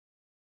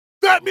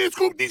That means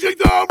Scoop DJ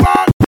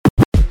Daroc.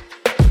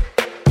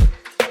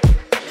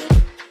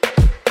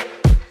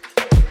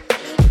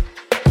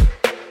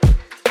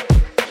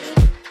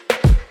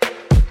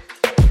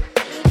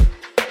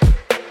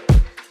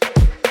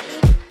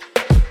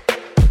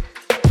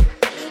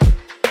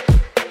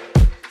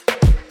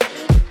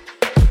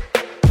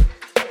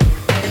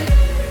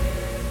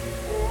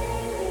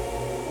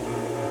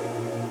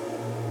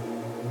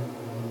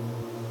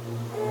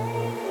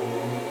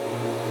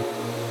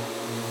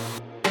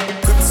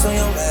 On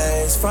your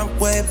ways, front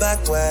way,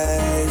 back way.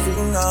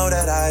 You know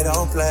that I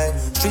don't play.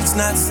 Streets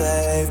not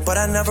safe, but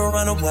I never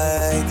run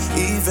away,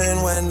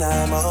 even when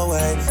I'm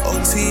away.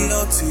 OT,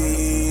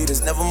 OT,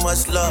 there's never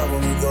much love when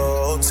we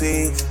go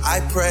OT. I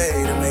pray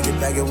to make it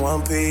back in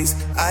one piece.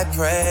 I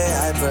pray,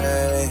 I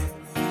pray.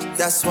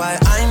 That's why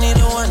I need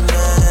a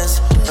oneness,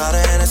 not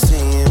a Hennessy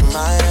in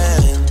my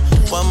hand.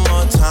 One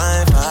more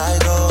time before I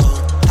go.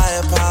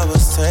 Higher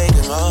powers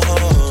taking a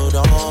hold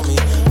on me.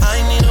 I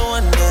need a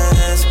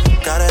oneness,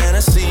 got a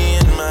Hennessy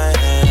in my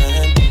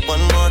hand.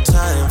 One more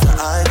time before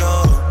I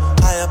go.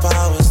 Higher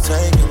powers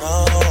taking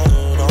a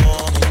hold on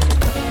me.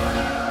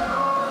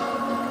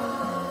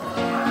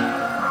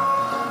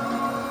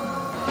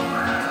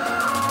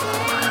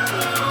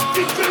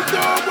 DJ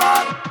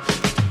Daroc.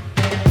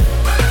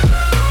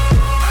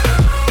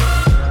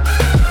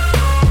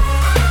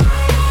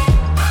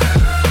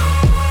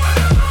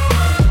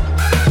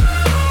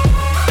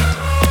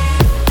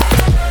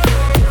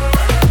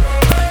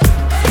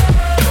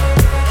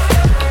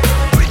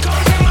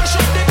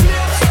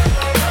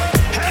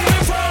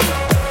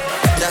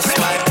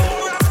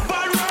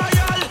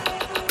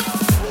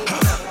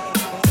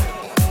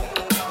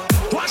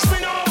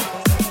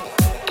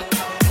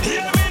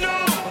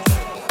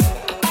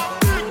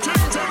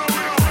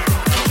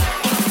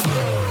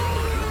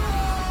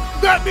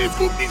 That means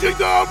Scoop DJ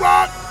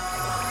Daroc.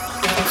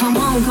 Come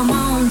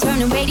on, turn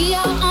the radio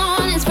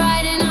on. It's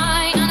Friday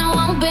night and I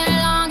won't be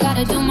long.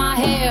 Gotta do my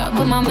hair,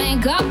 put my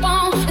makeup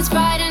on. It's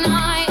Friday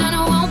night and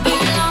I won't be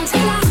long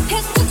till I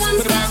hit the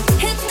guns now,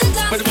 hit the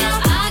guns now.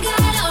 I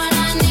got all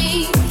I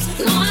need.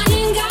 No, I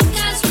ain't got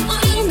cash,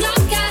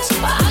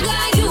 but I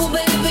got you,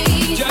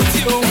 baby. Just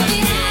you,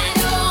 baby. I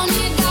don't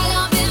need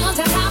dollar bills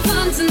to have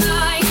fun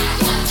tonight.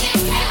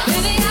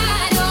 Baby,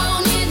 I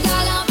don't need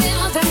dollar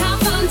bills to have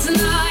fun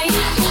tonight.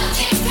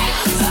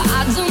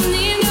 I don't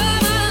need no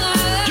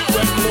money. you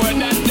got more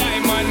than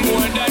diamond,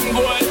 more than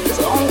gold. As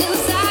long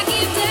as I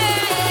keep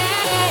there.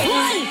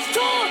 1,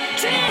 2,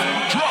 3.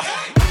 Drop.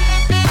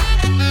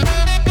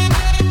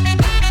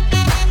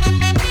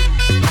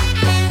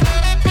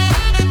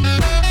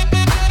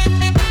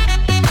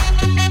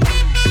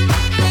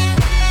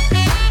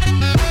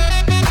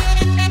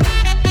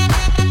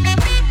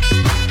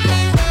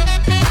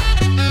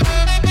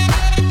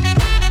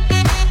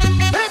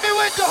 Hit me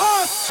with the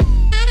horse.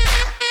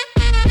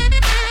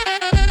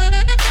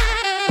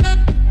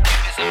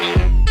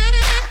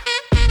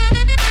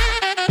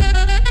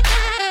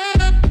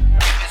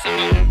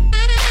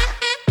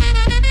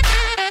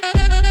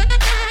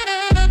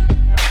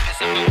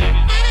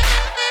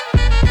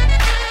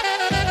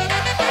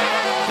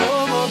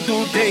 ¿Cómo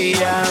tú te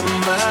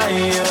llamas?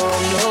 Yo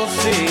no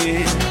sé.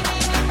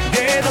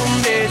 ¿De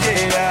dónde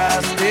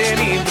llegaste?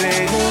 Ni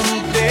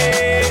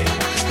pregunté.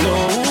 Lo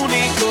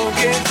único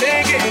que sé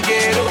que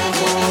quiero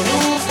con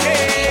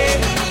usted.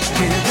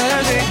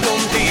 Quedarme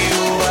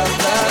contigo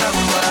hasta el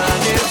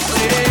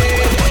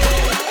amanecer.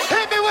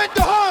 Hit me with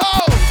the horse.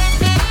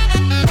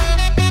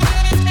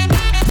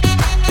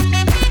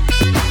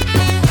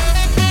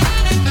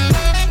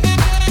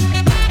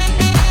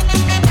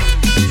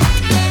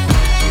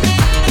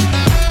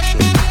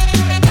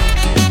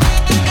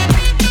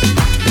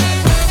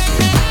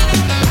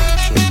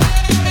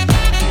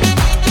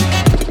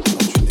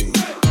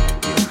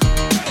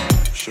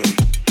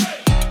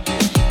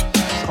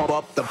 Pump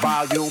up the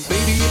volume.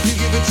 Baby, if you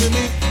give it to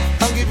me,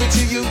 I'll give it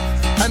to you.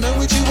 I know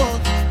what you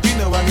want. You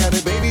know I got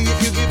it. Baby,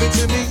 if you give it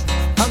to me,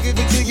 I'll give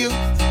it to you.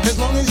 As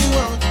long as you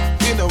want.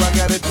 You know I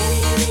got it.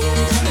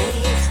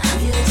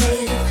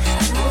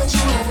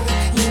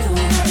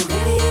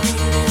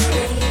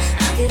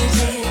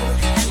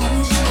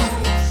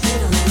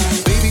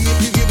 Baby, if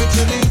you give it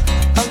to me,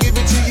 I'll give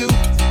it to you.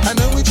 I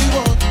know what you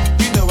want.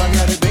 You know I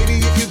got it.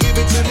 Baby, if you give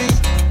it to me,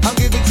 I'll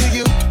give it to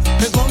you.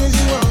 As long as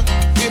you want.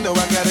 You know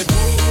I got it.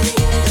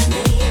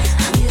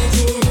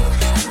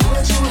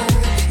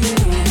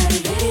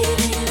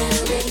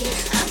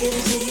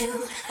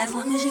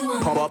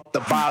 Pump up the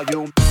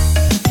volume.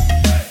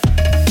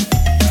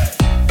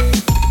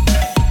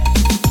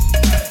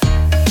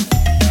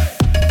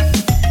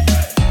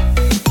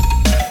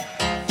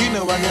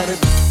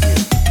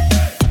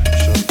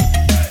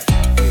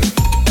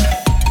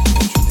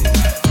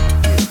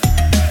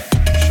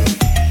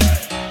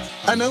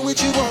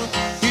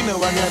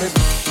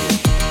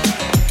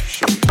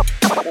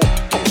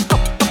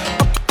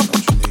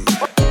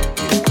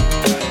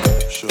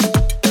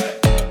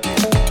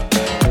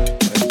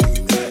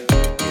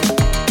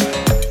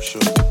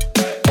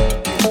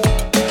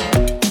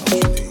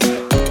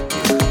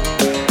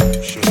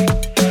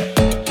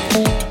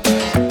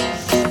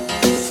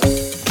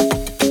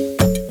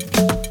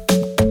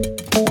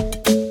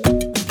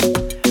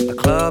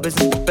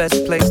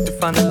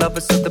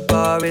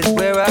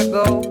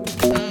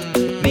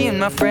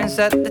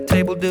 at the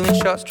table doing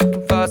shots,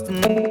 tripping fast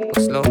and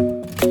slow.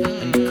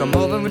 And you come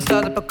over and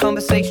start up a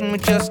conversation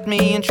with just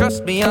me, and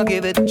trust me, I'll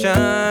give it a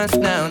chance.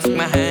 Now take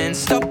my hand,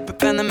 stop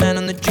it, and the man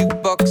on the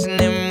jukebox, and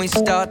then we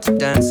start to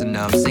dance. And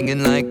now I'm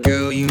singing like,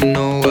 girl, you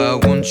know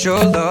I want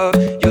your love.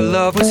 Your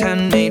love was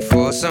handmade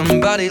for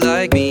somebody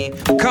like me.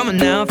 Come on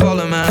now,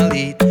 follow my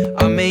lead.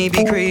 I may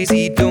be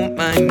crazy, don't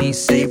mind me.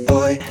 Say,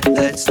 boy,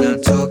 let's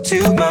not talk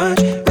too much.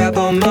 Grab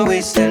on my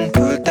waist and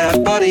put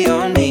that body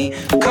on me.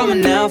 Come on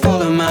now,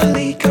 follow my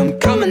lead.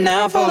 Come on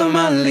now, follow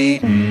my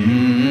lead.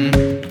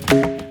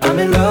 I'm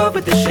in love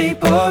with the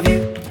shape of you.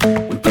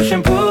 We push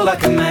and pull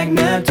like a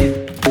magnet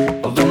do.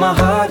 Although my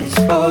heart is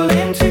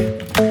falling too.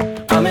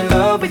 I'm in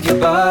love with your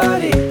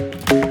body.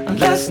 And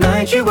last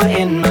night you were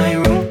in my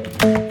room,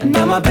 and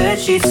now my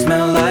bedsheets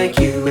smell like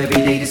you.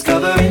 Every day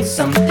discovering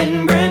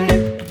something brand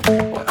new.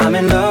 Well, I'm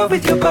in love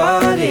with your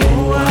body.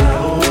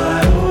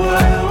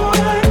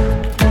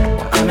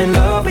 I'm in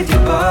love with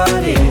your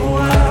body.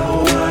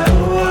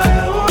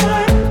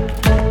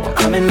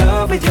 I'm in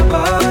love with your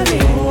body.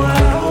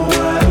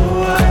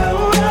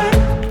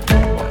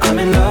 I'm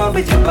in love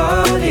with your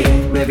body.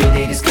 Every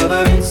day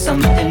discovering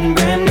something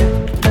brand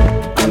new.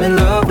 I'm in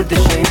love with the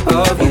shape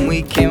of you. When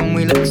we can,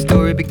 we let the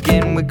story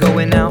begin. We're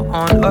going out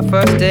on our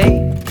first date.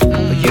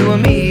 You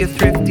and me are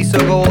thrifty, so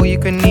go all you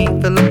can eat.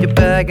 Fill up your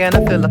bag and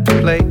I fill up the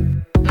plate.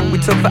 We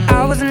talk for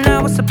hours and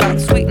hours about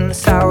the sweet and the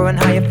sour, and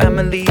how your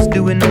family's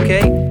doing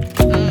okay.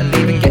 And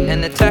leaving,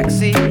 getting a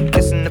taxi,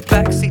 kissing the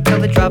backseat, tell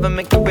the driver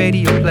make the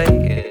radio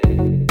play.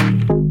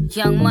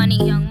 Young money,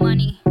 young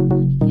money,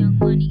 young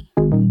money,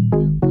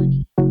 young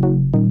money.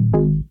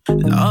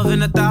 Love in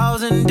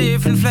 1,000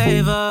 different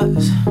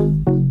flavors.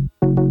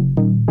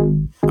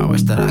 I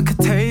wish that I could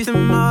taste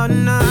them all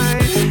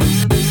night.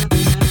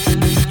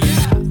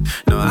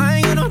 No, I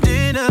ain't got no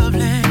dinner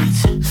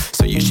plans,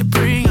 so you should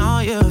bring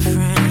all your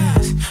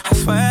friends. I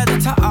swear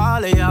that to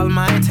all of y'all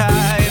my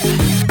type.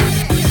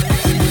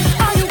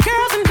 All you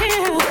girls in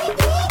here,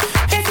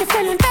 if you're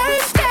feeling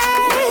thirsty,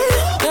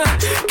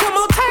 come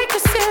on, take a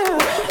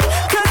sip,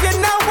 'cause you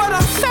know what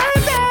I'm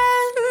serving.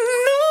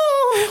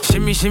 No.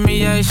 Shimmy, shimmy,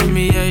 yeah,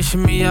 shimmy, yeah,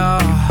 shimmy, yeah.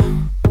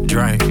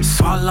 Drink,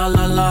 swalla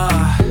la la.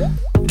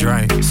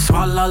 Drink,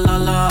 swalla la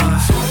la.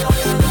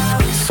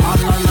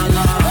 Swalla la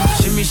la.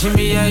 Shimmy,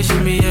 shimmy, yeah,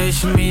 shimmy, yeah,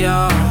 shimmy,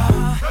 yeah.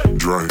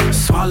 Drink,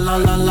 swalla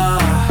la la.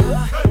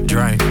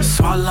 Drink,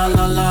 swalla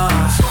la la.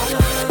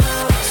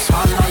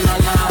 Swalla la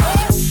la.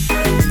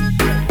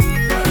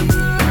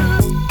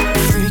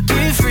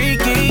 Freaky,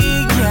 freaky,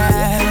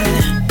 yeah.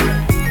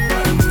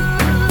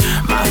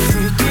 My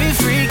freaky,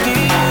 freaky,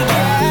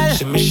 yeah.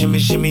 Shimmy, shimmy,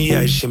 shimmy,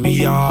 yeah, shimmy,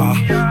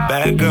 yeah.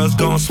 Bad girls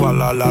gon'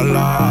 swallow la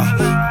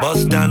la.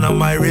 Bust down on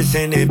my wrist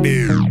and it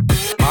be.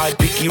 My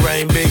pinky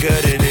ring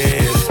bigger than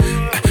this.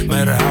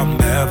 Matter how I'm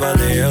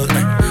Beverly Hills.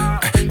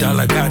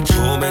 Dollar got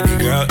too many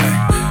girls.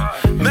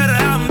 Matter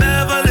how I'm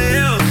Beverly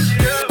Hills.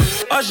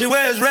 All she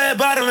wears red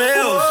bottom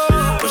heels.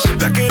 When she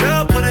back it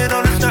up, put it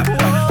on the top.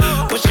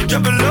 When she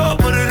drop it low,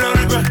 put it on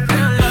the ground.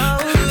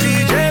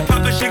 DJ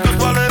pop it, she gon'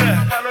 swallow that.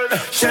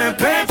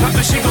 Champagne pop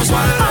it, she gon'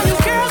 swallow that. All you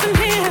girls in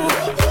here,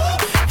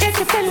 if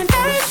you're feeling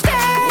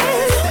thirsty,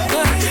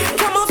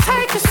 come on,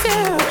 take a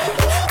sip,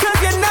 'cause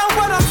you know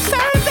what I'm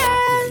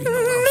serving.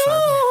 No.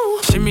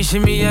 Shimmy,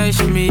 shimmy, yeah,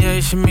 shimmy, yeah,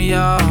 shimmy,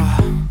 yeah.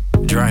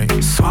 Drink,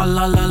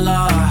 swalla la la.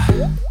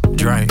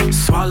 Drink,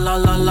 swalla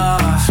la la.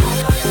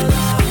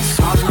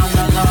 Swalla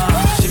la la.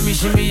 Shimmy,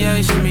 shimmy,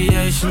 yeah, shimmy,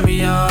 yeah, shimmy,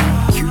 yeah.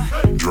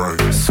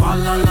 Drink,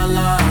 swalla la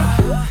la.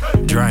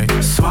 Drink,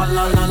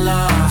 swalla la la.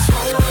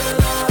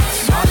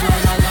 Swalla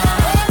la la.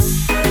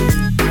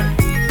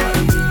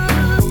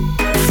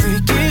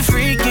 Freaky,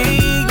 freaky,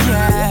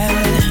 yeah.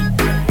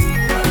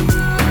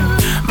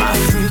 My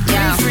freaky,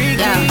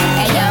 freaky.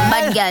 Hey, yo,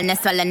 bad girl, no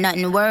swallow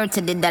nothing. Word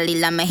to the Dalai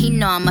Lama, he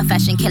know I'm a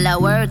fashion killer.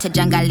 Word to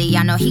John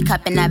Galliano, he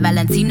cupping that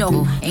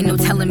Valentino. Ain't no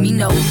telling me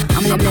no,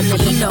 I'm the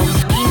he know.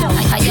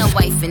 How your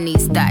wife in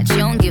these thoughts, you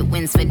don't get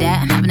wins for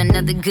that. I'm having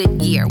another good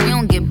year, we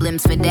don't get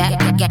blimps for that.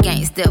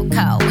 Gang still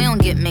cold, we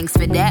don't get minks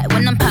for that.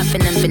 When I'm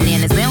popping them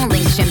bananas, we don't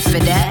link chimps for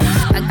that.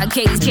 I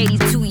Katie's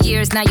 2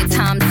 years, now your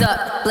time's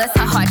up. Bless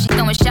her heart, she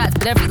throwing shots,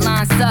 but every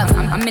line sucks.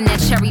 I'm in that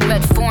cherry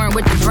red foreign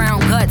with the brown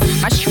guts.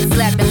 My shit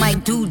slapping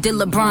like dude did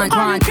LeBron.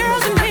 All the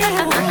girls in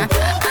here,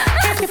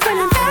 if you're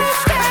feeling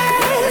thirsty,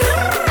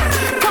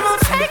 come on,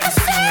 take a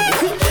sip,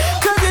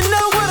 'cause you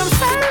know what I'm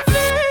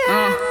serving.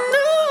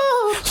 No.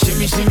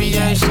 Shimmy, shimmy,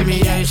 yeah, shimmy,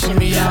 yeah,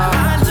 shimmy, yeah.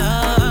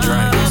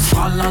 Drink,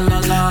 swalla la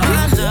la.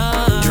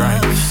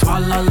 Drink,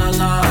 swalla la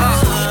la.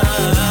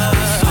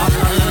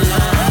 Swalla la la.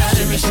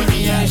 Shimmy, shimmy,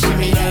 yeah,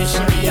 shimmy, yeah,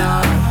 shimmy,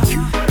 yeah.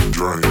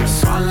 Drink,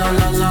 swalla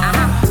la la.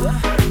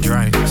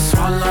 Drink,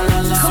 swalla la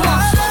la. Come on.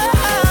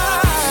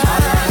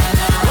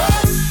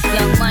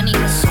 Young money,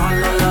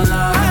 Swalla la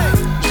la.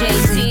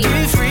 Jay-Z.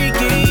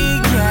 Freaky,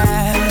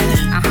 yeah.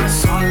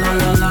 Swalla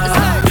la la.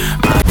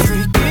 My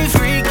freaky,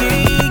 freaky,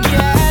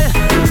 yeah.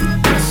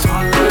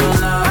 Swalla la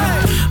la.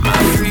 My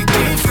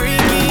freaky,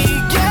 freaky,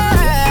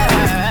 yeah.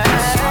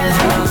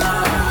 Swalla la la.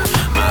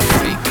 My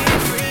freaky,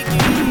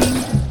 freaky.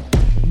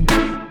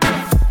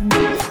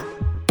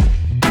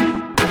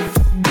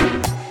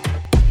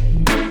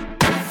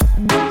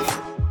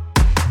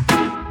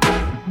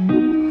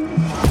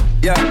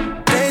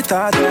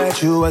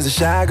 was a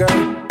shy girl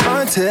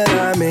until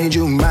I made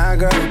you my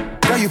girl.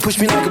 Girl, you pushed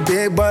me like a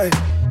big boy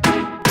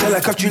till I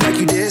cuffed you like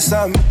you did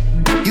something.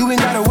 You ain't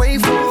gotta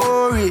wait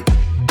for it.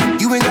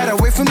 You ain't gotta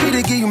wait for me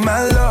to give you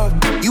my love.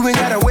 You ain't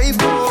gotta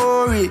wait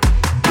for it.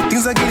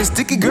 Things are getting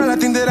sticky, girl, I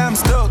think that I'm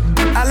stuck.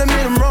 I'll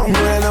admit I'm wrong,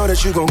 but I know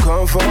that you gon'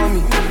 come for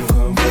me.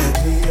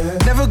 Yeah.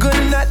 Never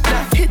gonna not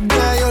hit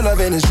by your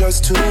love and it's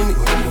just to me.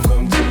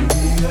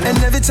 And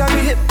every time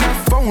you hit my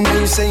phone,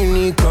 then you say you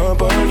need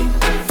company.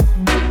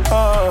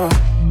 Oh,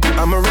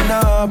 I'ma run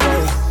up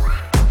on you.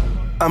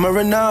 I'ma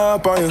run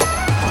up on you.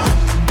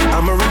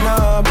 I'ma run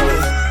up on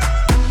you.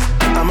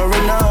 I'ma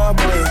run up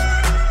on you.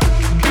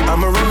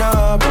 I'ma run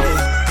up on you.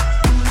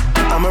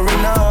 I'ma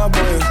run up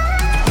on you.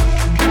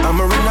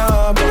 I'ma run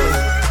up on you.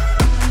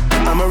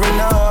 I'ma run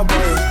up on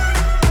you.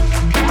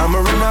 I'ma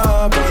run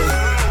up on you.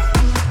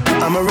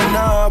 I'ma run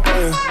up on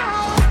you.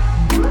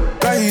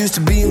 Girl, you used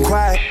to being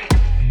quiet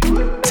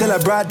till I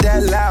brought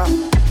that loud.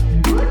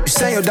 You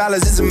say your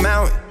dollars is a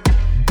mountain,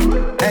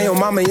 and your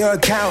mama your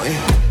accountant.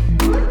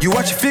 You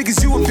watch your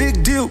figures, you a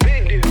big deal.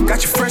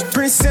 Got your fresh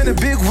prince and a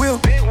big wheel.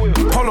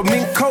 Polo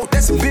mink coat,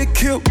 that's a big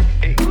kill.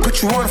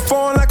 Put you on the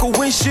phone like a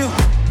windshield.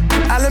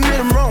 I'll admit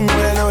I'm wrong, but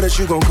I know that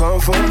you gon' come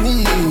for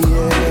me,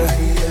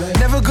 yeah.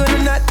 Never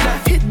gonna not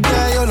hit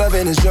by your love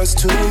and it's just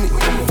to me.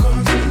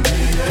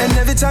 And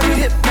every time you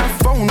hit my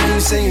phone, you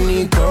say you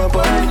need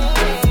company.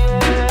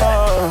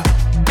 Oh,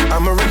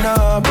 I'ma run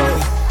up on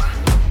you.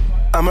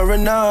 I'ma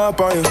run up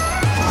on you.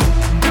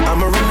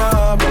 I'ma run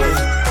up on you.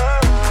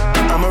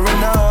 I'ma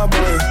run up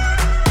on you.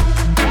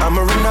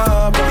 I'ma run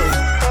up on you.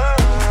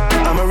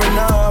 I'ma run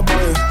up on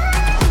you.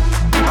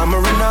 I'ma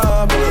run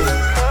up on you.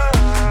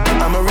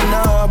 I'ma run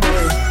up on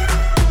you.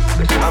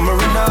 I'ma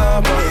run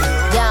up on you.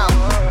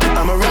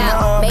 I'ma run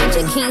up on you.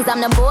 Major keys,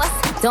 I'm the boss.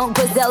 Don't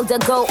Griselda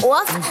go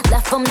off?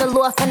 Left from the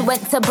loft and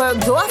went to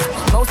Bergdorf.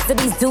 Most of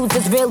these dudes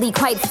is really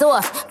quite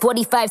soft.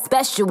 45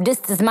 special, this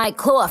is my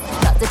cloth.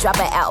 About to drop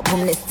an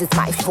album, this is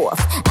my fourth.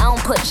 I don't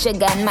put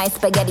sugar in my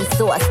spaghetti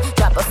sauce.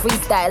 Drop a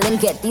freestyle and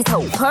get these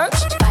hoes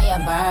perched. Fire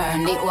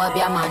burn, the orb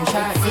your man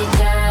church. See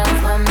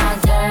girls, when my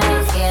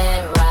girls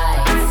get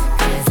right.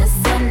 'Cause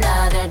it's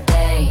another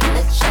day.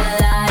 Let your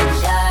light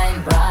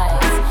shine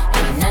bright.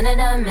 Ain't none of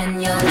them in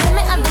your life. Trim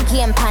it up the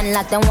game pan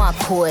like them walk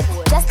code.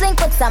 Just link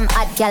with some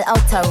hot gal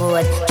out the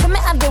road. Trim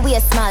it up the way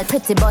small,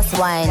 pretty boss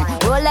wine.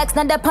 Rolex,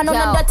 not the pan on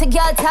the dirty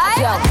girl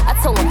tie. Yo, I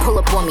told him pull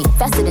up on me,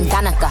 faster than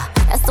Danica.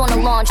 That's on the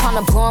lawn,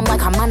 tryna blow him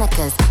like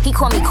harmonicas. He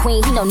call me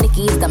queen, he know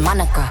Nicki is the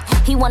moniker.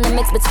 He wanna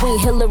mix between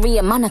Hillary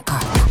and Monica.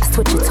 I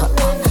switch it up,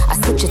 I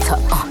switch it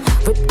up.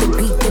 Rip the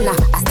beat, then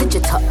I stitch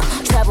it up.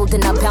 Traveled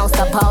and I bounced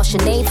up all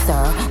Sinead,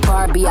 sir.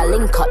 Barbie, I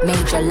link up,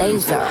 major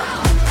laser.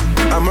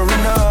 I'ma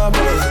run up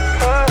on you.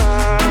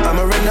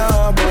 I'ma run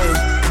up on you.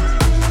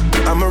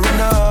 I'ma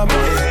run up on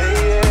you.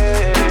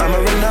 I'ma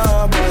run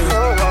up on you.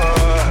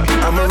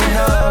 I'ma run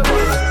up on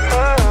you.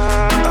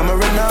 I'ma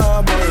run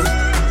up on you.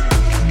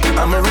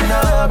 I'ma run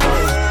up on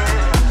you.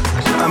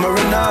 I'ma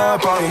run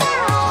up on you.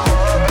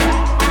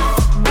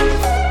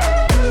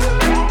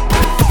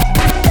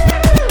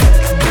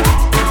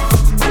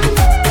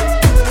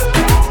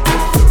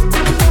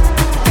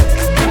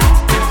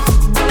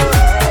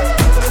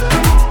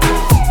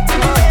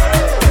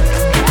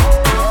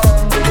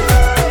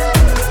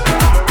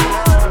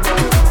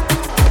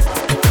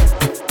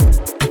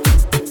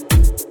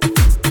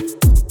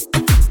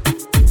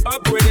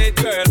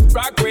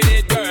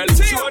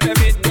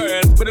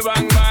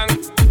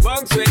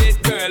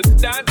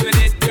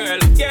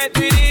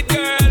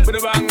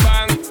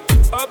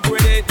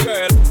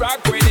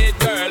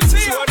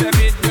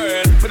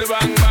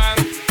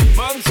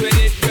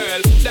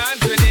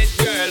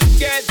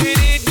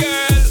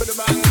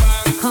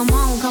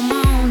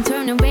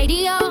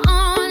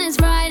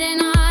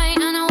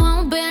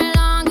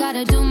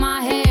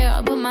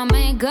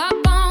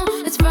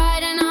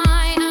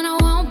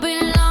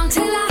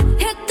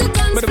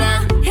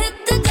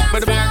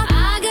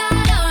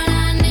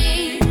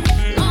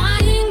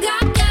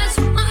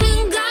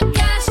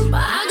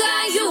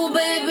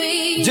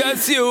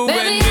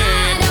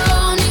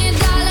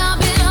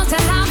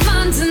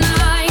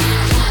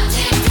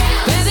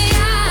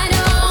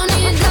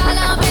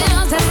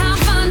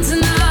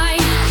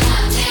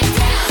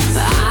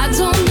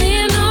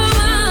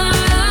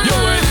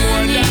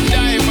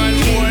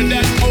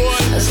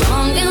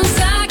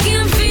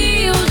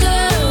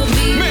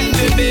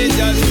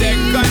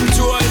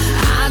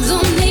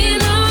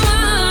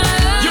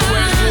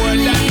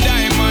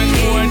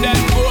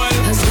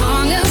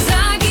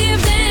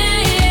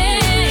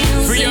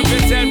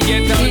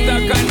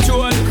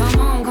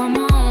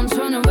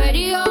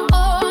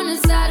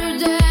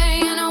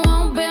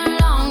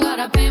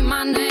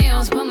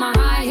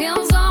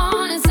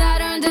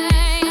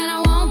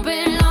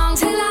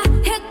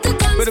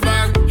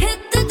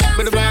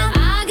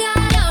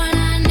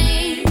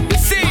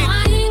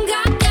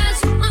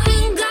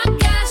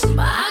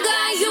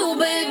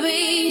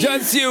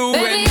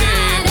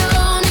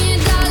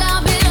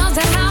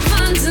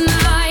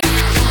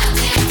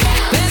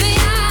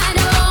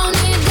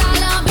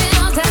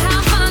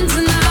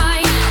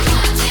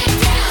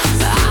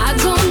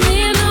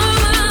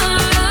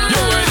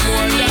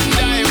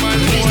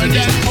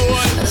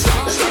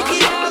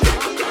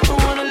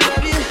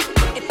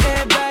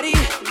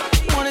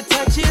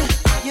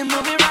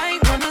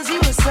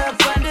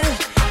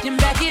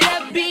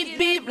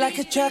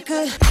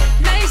 trucker.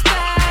 Nice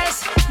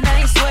thighs,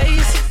 nice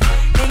waist.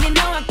 And you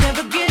know I can't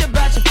forget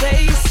about your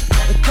face.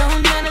 But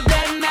don't none of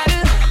that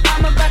matter.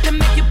 I'm about to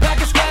make your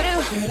pockets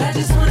fatter. Girl, I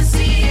just wanna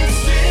see you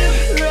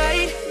strip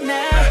right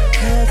now.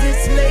 Cause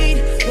it's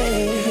late,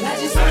 babe. Girl, I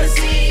just wanna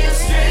see you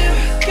strip.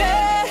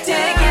 Girl,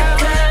 take your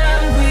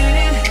time with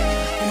it.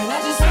 Girl, I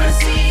just wanna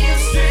see you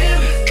strip.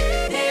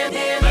 Damn,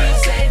 damn, you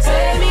say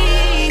tell me.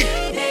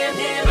 Damn,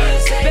 damn, you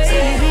say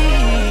baby.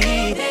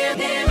 Damn,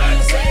 damn,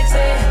 you say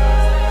tell.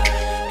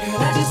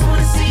 Girl, I just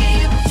wanna see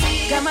you.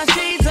 Got my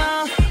shades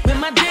on, with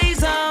my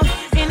days on.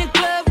 In the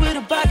club with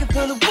a pocket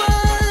full of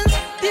ones.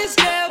 This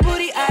girl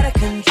booty out of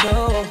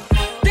control.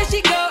 Then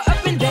she go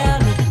up and down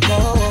the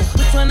floor.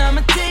 Which one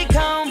I'ma take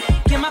home?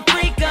 Get my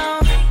freak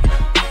on.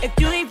 If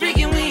you ain't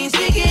freaking, we ain't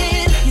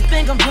speaking. You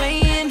think I'm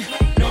playing?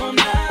 No, I'm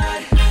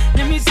not.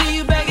 Let me see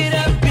you back it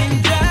up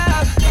and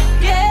drop.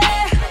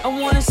 Yeah, I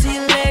wanna see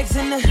your legs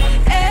in the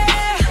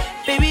air.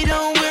 Baby,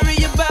 don't worry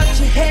about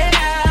your hair.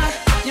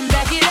 You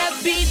back it up,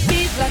 beat,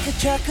 beat like a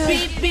trucker.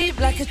 Beat, beat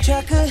like a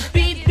trucker.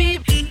 Beat,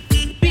 beat, beat,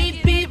 beat,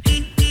 beat,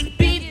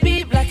 beat,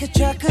 beat like a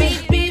trucker.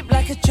 Beat, beat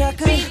like a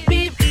trucker. Beat,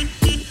 beat, beat,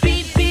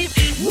 beat.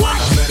 I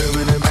met her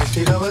in the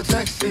backseat of a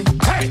taxi.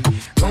 Hey,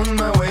 on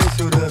my way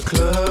to the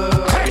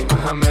club. Hey,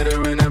 I met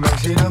her in the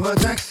backseat of a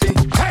taxi.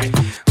 Hey,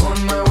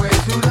 on my way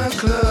to the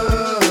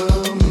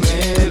club.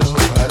 Me lo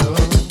paro.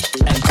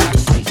 El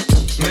taxi.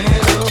 Me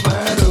lo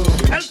paro.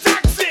 El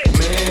taxi.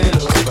 Me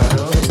lo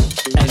paro.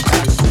 El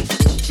taxi.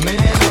 Me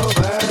lo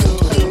paro.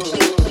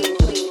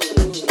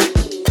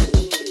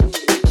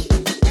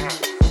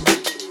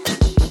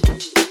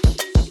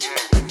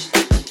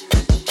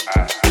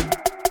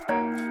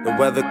 The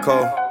weather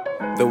cold,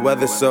 the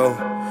weather so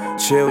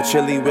chill,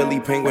 chilly, willy,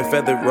 penguin,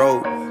 feather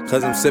road.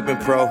 Cause I'm sipping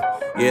pro,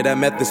 yeah, that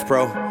meth is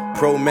pro.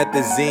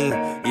 Promethazine,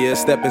 yeah,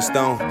 stepping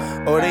stone.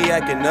 Oh, they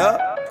acting up?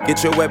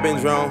 Get your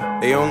weapons wrong.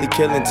 They only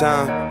killing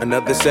time,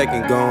 another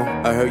second gone.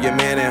 I heard your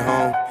man at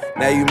home,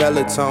 now you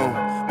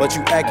melatonin, but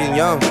you acting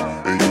young.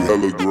 And you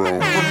hella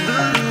grown.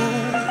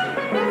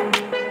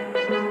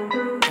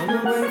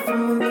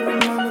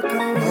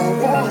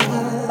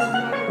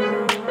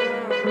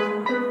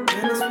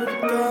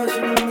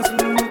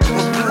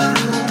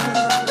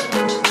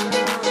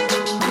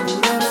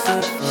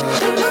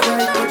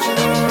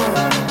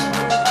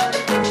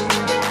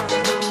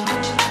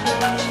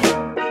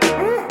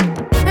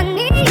 I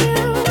need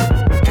you.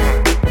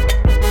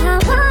 I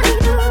want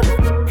you.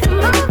 Come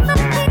over.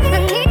 I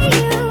need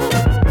you.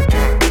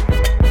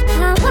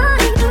 I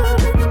want you.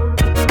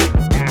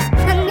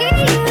 I need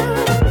you.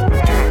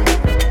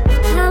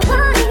 I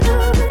want you.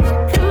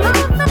 Come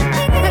over.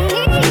 I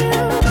need you.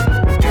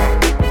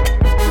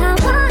 I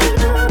want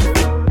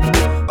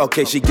you.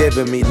 Okay, she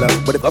giving me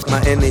love, but it fucks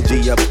my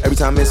energy up. Every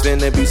time it's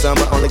finna be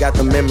summer, only got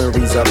the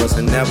memories of us.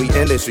 And now we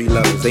industry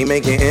lovers, they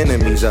making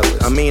enemies of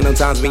us. I mean,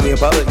 sometimes we in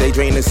public, they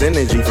drain this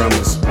energy from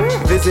us.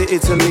 Visit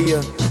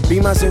Italia, be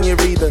my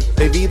senorita.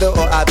 They either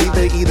or I be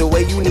there, either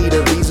way you need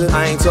a visa.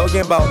 I ain't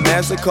talking about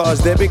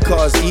MasterCards, debit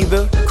cards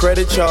either.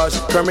 Credit charge,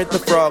 Kermit the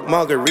Frog,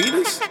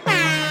 margaritas.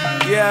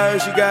 Yeah, I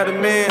heard she got a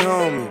man,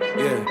 homie.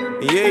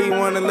 Yeah, yeah, he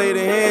wanna lay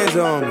the hands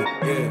on me.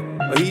 Yeah,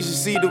 but he should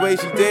see the way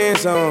she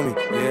dance on me.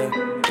 Yeah.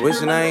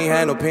 Wishing I ain't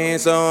had no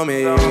pants on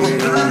me.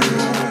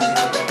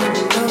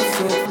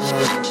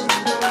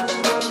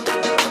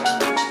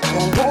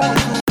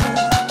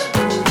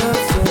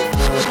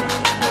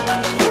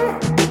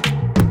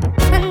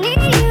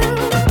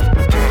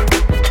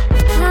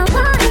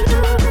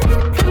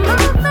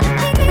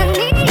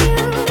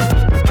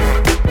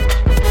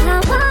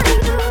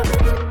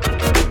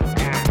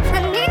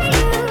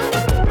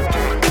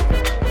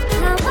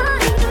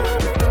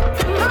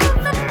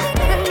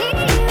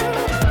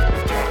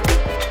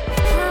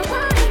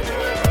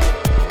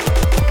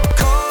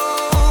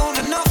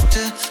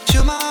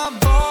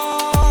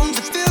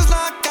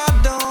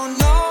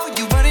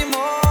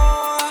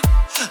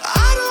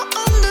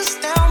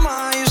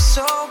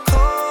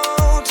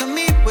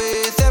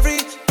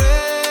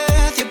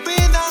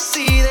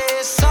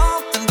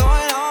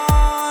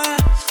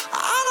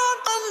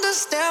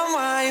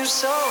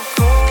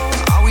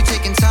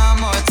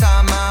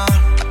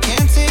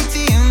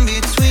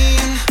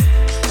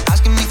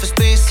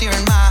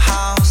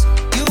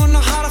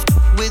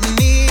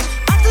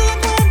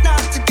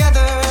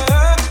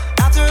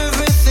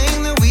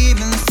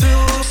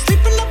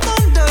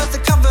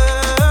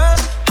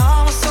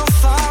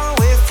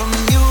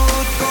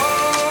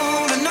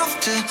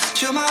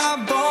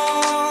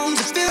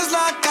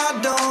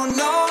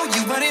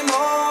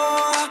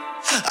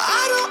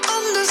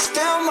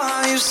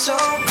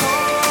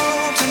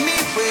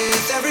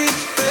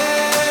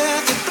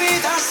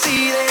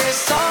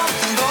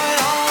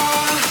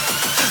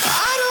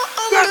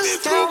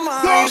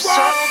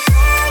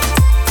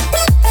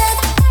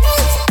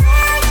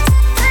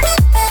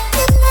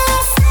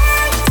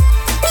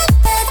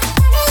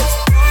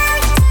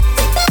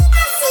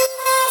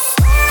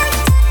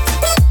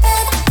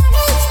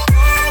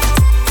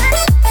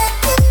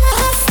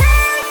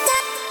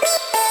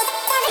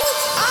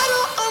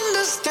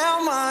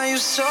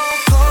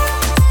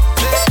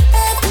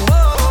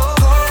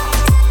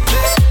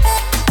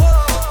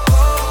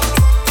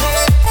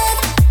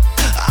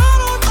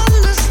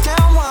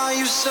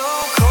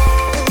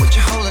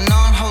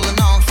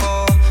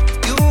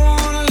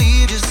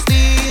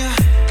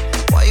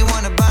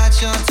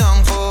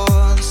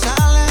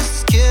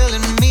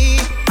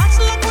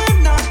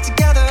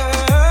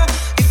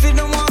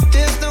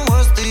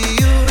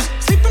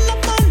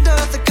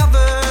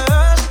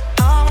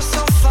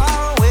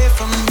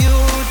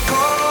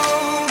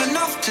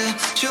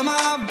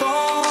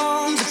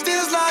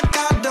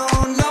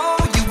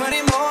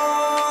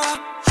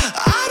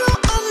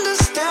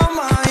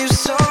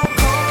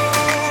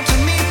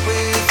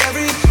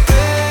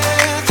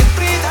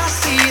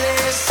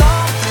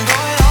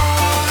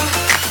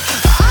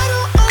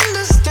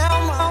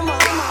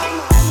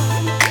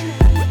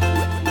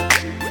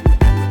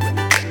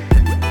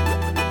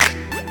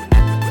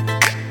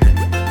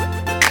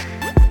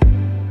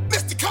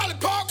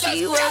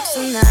 walks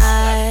the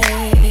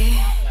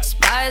night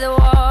by the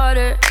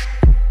water.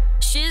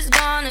 She's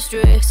gone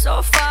astray,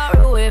 so far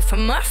away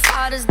from her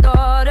father's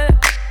daughter.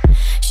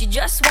 She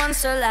just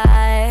wants her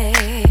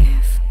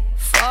life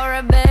for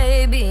a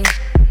baby.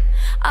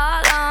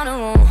 All on her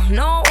own,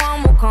 no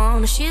one will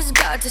come. She's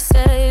got to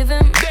save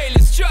him.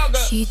 Daily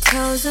struggle. She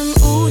tells him,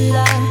 ooh,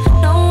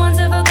 love, no one's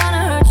ever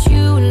gonna hurt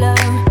you, love.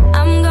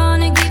 I'm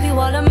gonna give you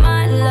all of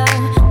my love.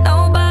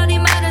 Nobody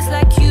matters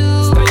like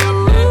you. Stay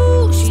up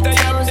there. She Stay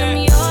tells up there.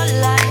 him your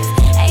life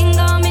ain't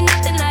gonna be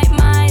nothing like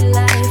my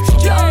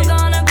life. You're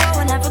gonna go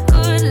and have a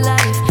good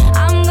life.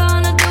 I'm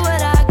gonna do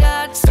what I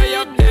got to Stay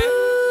up there.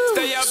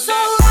 Stay up so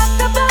there.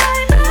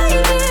 rock-a-bye,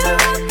 baby,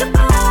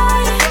 rock-a-bye.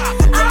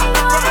 I'm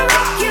gonna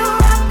rock you,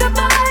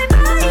 rock-a-bye,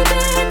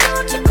 baby,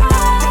 don't you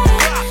cry.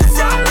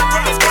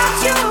 Somebody's got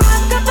you,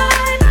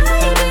 rock-a-bye,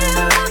 baby,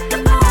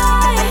 rock-a-bye.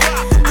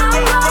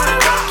 I'm gonna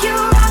rock you,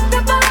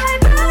 rock-a-bye,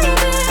 baby,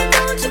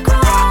 don't you cry.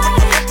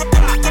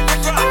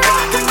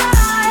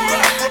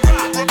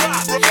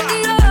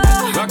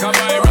 Rock-a-bye,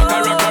 Rock-a-bye,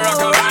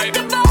 rock-a-rock-a-rock-a-bye.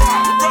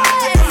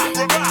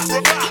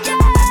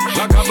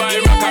 Rock-a-bye,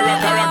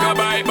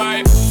 rock-a-rock-a-rock-a-bye,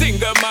 bye.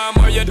 Single mom,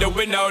 what you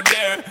doing out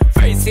there?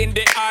 Facing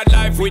the hard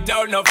life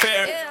without no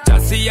fear.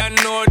 Just see and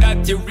know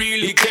that you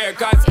really care.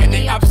 Cause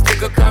any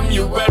obstacle come,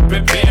 you well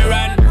prepare.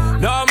 And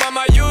no,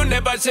 mama, you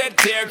never shed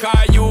tear.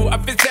 Cause you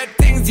have to set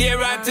things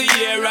year after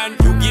year. And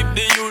you give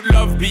the youth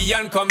love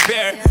beyond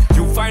compare.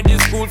 You find the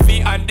school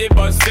fee and the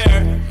bus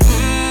fare.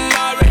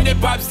 Already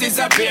pops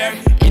disappear.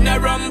 In a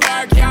rum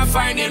bar, can't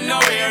find him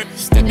nowhere.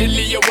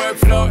 Steadily your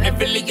workflow,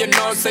 every you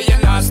know. So you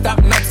not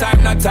stop, no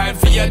time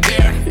for your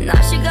dear.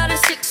 now she got a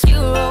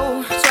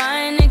 6-year-old,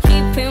 trying to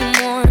keep him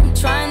warm,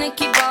 trying to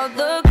keep all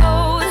the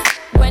gold.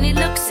 When he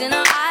looks in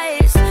her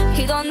eyes,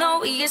 he don't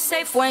know he is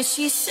safe when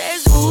she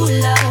says, ooh,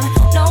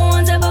 love, no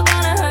one's ever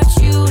gonna hurt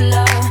you,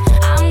 love.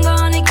 I'm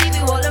gonna give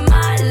you all of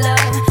my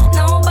love.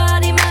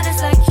 Nobody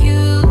matters like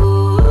you.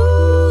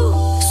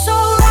 So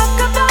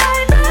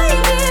rock-a-bye,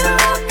 baby,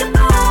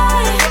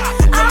 rock-a-bye.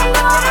 I'm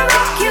gonna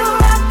rock you,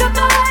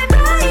 rock-a-bye,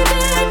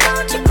 baby,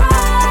 don't you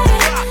cry.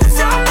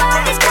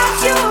 Somebody's got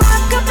you,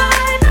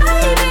 rock-a-bye,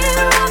 baby,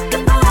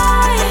 rock-a-bye.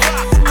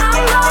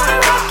 I'm gonna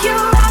rock you,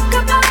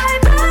 rock-a-bye,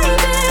 baby,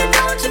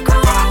 don't you cry.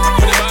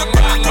 Bang,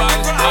 bang,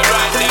 bang,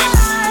 alright then.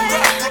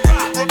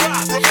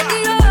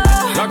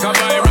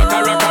 Rock-a-bye,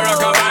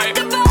 rock-a-rock-a-rock-a-bye.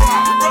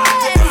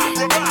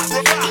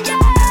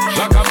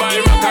 Rock-a-bye,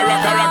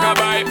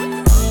 rock-a-rock-a-rock-a-bye.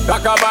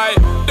 Rock-a-bye,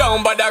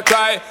 don't bother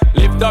cry.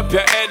 Lift up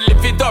your head,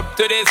 lift it up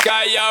to the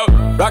sky, yo.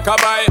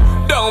 Rock-a-bye,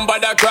 don't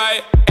bother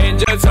cry.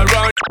 Angels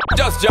around,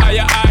 just dry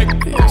your eye.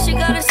 Now she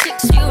got a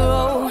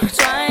 6-year-old,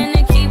 trying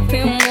to keep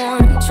him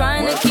warm,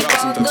 trying to keep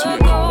all the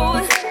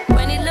gold.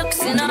 When he looks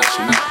in her eyes.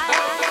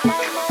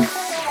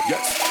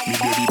 Yes, me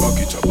baby back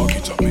it up,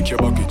 make your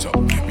back it up.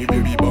 Me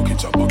baby back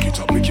it up,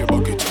 make your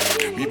back it up.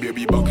 Me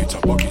baby back it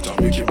up,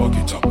 make your back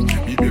it up.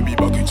 Me baby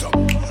back it up.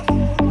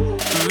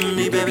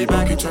 Me baby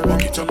back it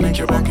up, make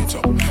your back it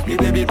up. Me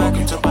baby back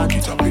it up,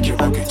 make your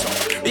back it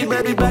up. Me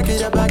baby back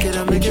it up,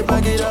 make your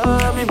back it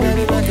up. Me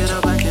baby back it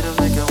up, make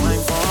your wine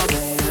for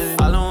me.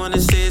 All I wanna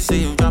say is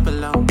see you drop it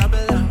low.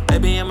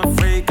 Baby, I'm a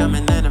freak, I'm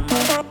an animal.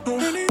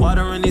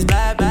 Water in these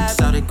bad bags,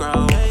 how they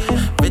grow.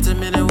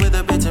 Vitamin with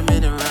a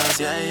vitamin rose,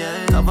 yeah,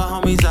 yeah. Cover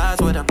homies' eyes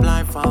with a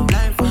blindfold.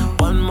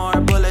 One more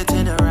bullet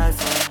in a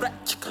rifle.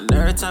 And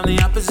every time the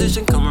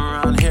opposition come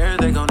around here,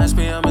 they gon' ask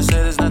me, I'ma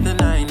say there's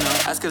nothing I ain't know.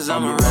 That's cause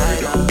I'm a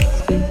rider.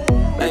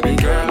 Baby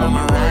girl, I'm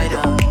a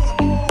rider.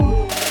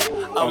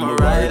 I'm a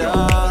rider.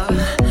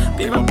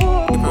 Be my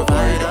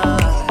provider.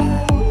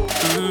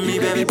 Me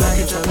baby back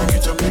it up,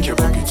 make your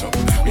back it up.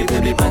 Me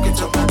baby back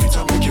it up,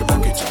 make your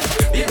back it up.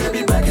 Me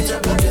baby back it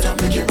up,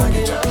 make your back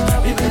it up.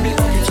 Me baby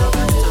back it up,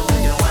 make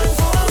your wine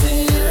for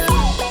me.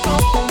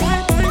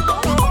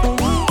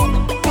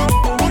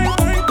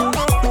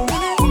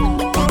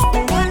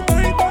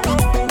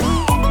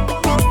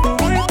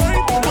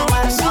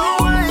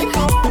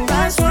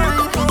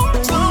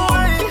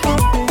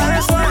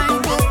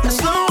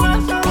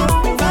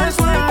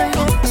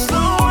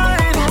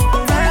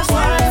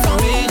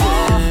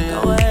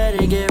 Go ahead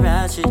and get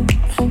ratchet.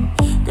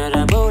 Girl,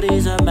 that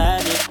booty's a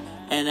magnet.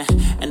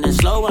 And the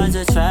slow one's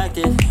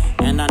attractive.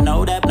 And I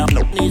know that no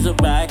needs a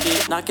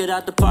racket. Knock it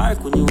out the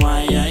park when you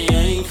whine, yeah,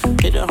 yeah.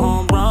 Hit a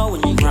home run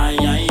when you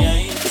grind, yeah,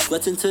 yeah. The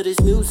sweating to this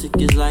music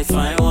is like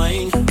fine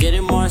wine.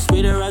 Getting more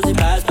sweeter as it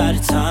passes by the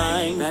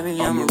time. Baby,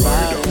 I'm a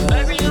rider.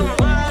 Baby, I'm a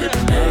rider.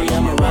 Baby,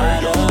 I'm a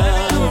rider.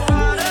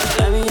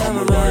 Baby, I'm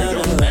a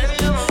rider.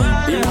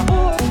 Be my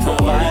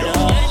provider.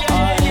 Oh,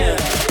 yeah.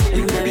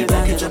 You baby,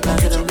 back it up,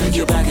 make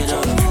you back it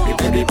up. You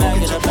baby,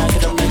 back it up,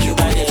 make you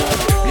back it up.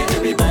 You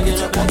baby, back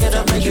it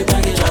up, make you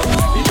back it up.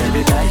 You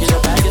baby, back it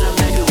up,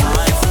 make you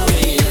wine for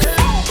me.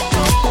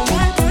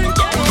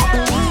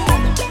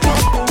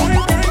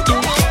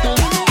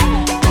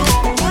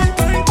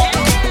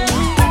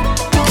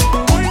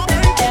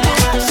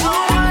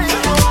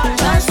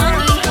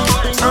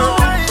 That's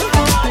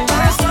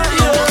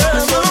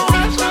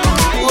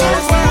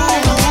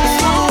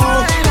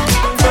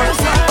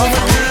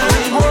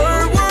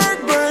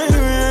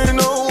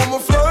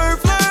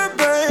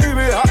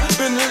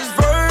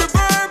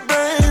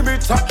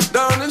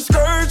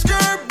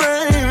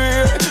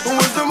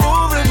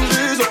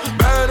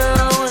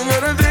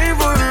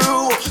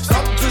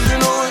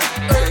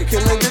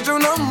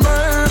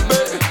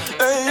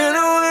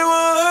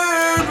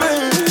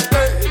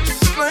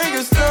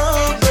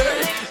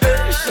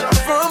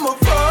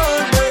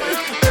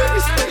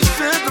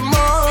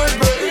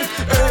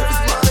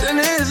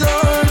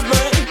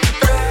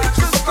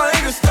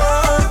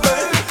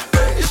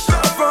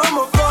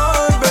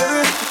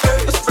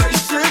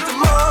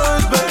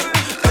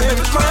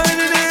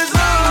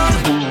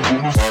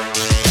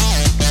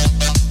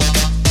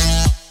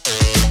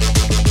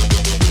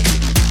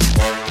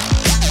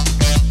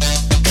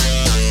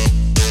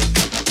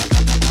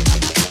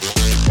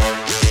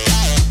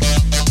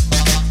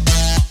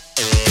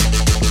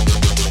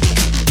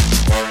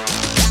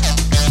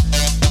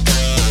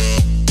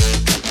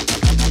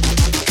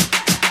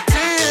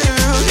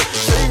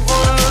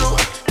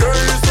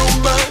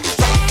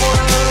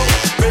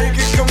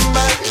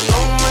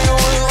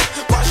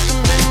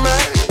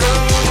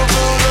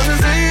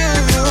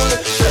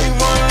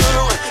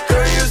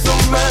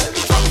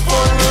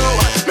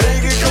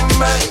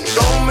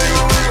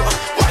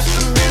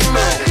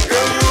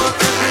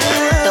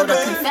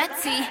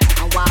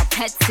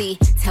sexy.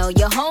 Tell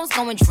your hoes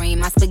go and drain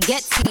my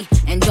spaghetti.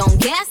 And don't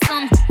gas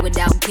them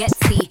without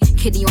Getty.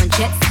 Kitty on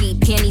jet ski,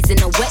 panties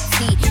in a wet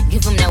tee.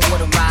 Give them that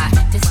water ride.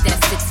 This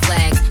that Six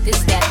Flags.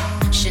 This that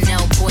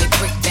Chanel boy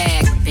brick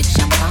bag. Bitch,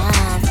 I'm on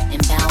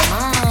and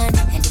Balmain.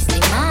 And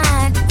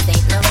Disneyland.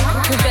 Saint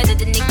Laurent. Who better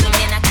than Nicki,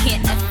 man? I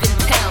can't effing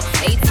tell.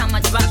 Every time I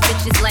drop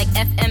bitches like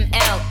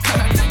FML.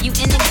 You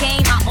in the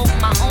game, I own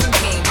my own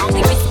game. I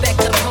only respect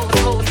the hoes.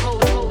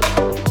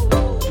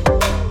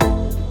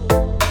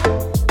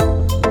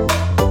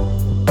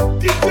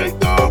 DJ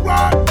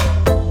Daroc.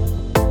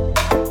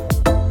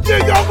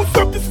 Yeah, y'all, what's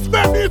up? This is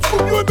Matt Nance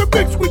from You in the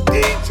Mix with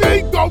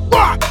DJ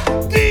Daroc.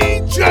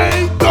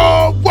 DJ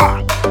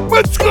Daroc.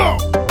 Let's go.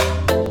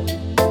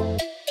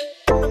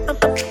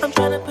 I'm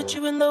trying to put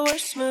you in the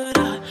worst mood.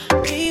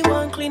 Be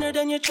one cleaner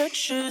than your church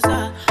shoes.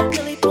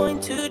 Really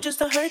point to just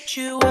to hurt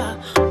you.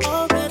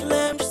 All red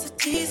lamb just to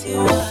tease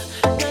you.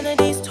 None of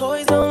these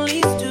toys on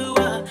lease to.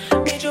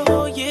 Made your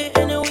whole year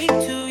in a week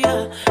too.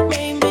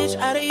 Main bitch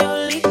out of your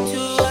league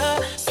too.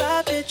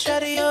 Side bitch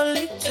out of your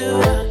league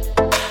too.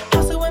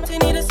 House so empty,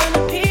 need a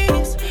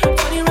centerpiece.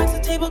 40 racks a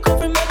table come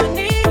from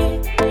ebony.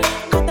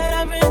 Cut that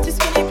ivory into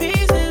skinny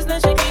pieces. Now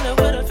she clean up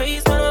with her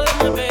face, man, I love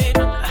my baby.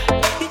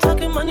 You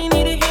talking money,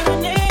 need a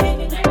hearing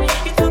aid.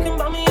 You talking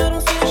about me, I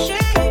don't see a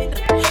shade.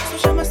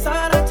 Switch on my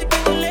side, I take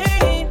any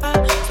lane.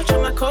 Switch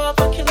on my core, if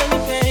I kill any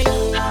pain.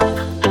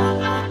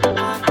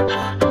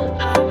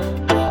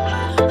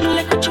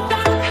 Look what you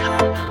got.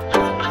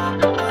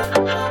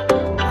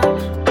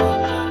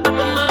 I'm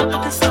a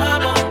motherfucking star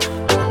boy.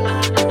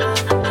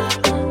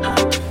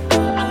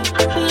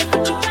 Look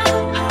what you got.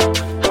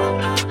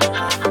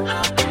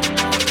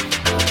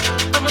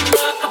 I'm a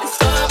motherfucking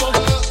star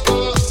boy.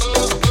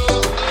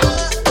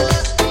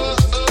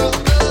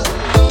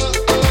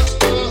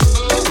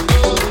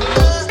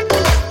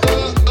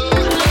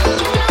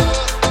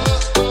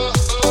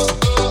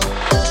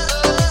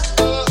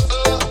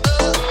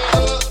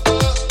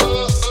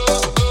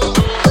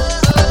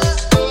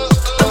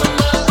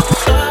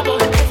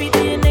 Every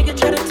day a nigga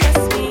try to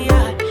test me,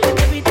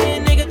 every day a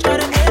nigga try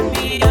to end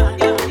me,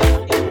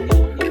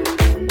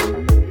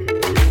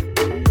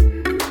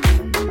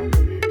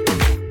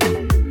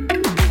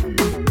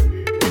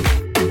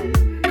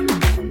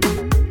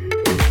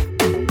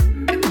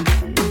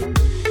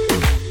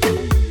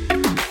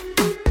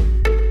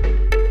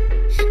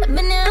 I've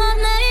been here all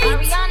night.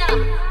 Ariana.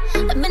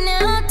 I've been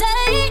here all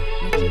day.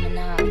 Nicki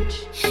Minaj.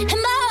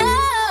 And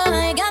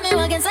boy, got me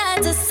walking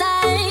side to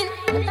side.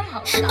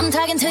 I'm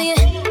talking to you.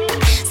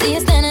 See you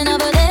standing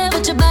over there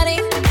with your body.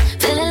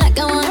 Feeling like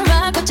I wanna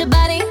rock with your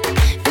body.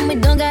 And we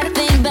don't gotta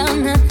think about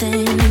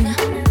nothing.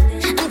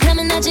 I'm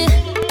coming at you.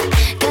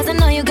 Cause I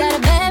know you got a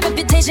bad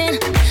reputation.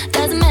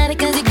 Doesn't matter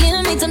cause you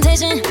give me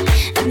temptation.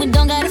 And we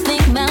don't gotta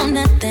think about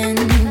nothing.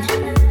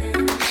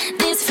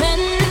 These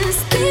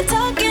friends keep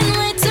talking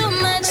way too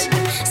much.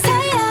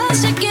 Say I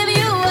should give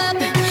you up.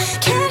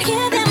 Can't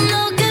hear them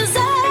no cause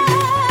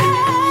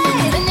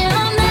I've been here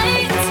all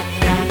night.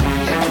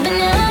 I've been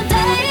here all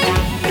day.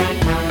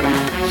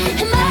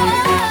 And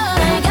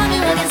boy, got me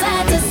walking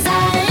side to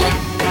side.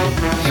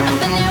 I've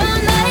been here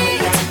all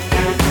night.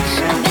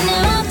 I've been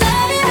here all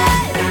day.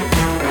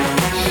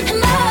 And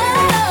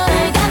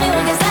boy, got me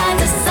walking side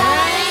to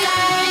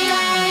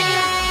side.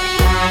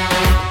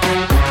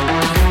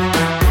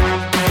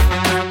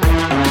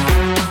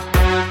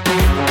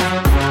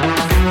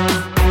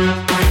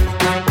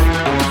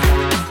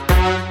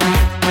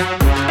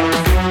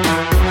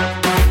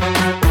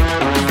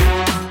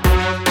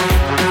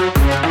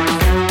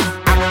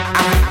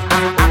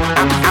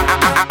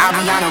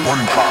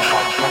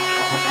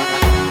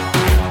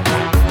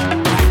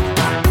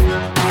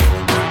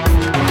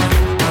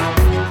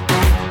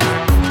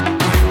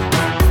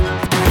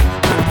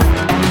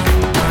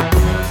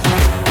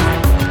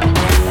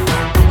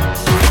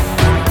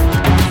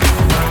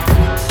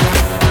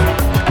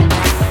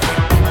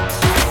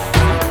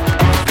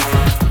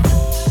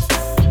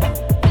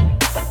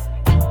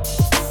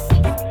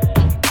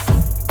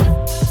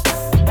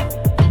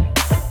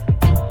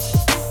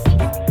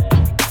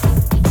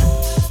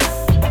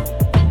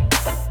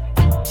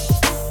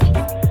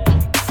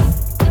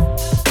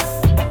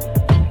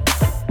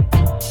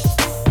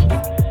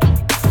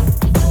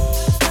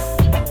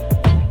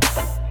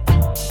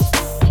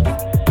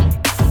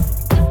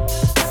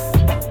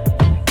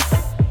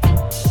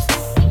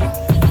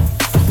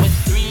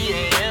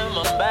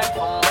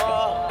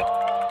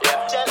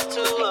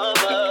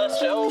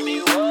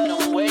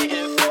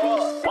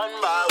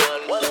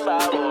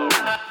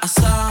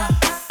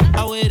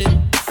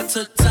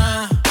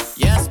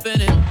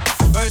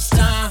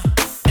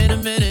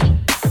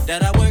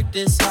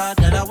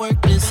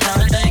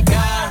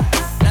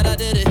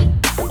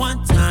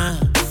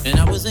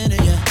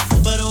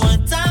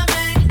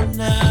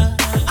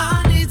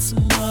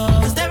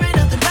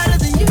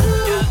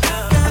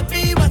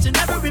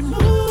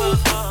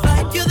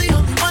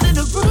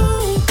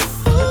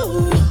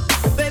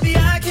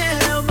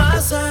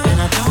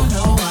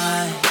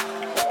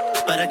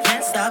 but I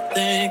can't stop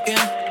thinking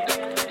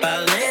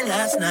about late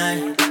last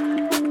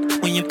night.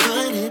 when you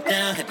put it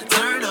down. Had to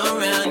turn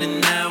around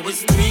and now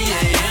it's 3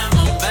 a.m.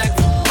 I'm back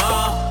for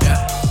more.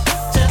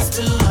 Just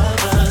two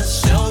of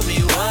us, show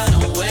me what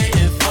I'm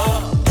waiting for.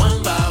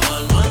 One by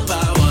one, one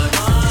by one.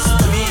 It's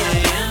 3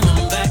 a.m.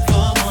 I'm back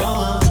for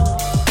more.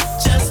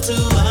 Just two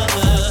of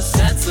us,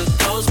 that's a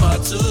ghost bar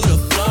to the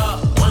floor.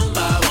 One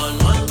by one,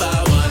 one by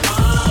one.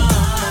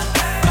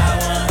 By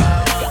one,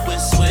 we're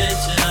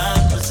switching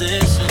up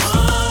positions.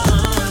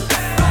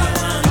 By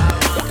one,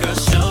 girl,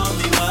 show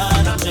me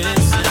what I'm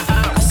missing. I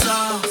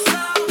saw,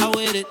 I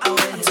waited,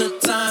 took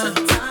time,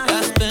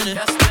 got spinning.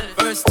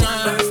 First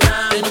time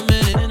in a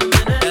minute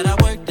that I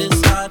worked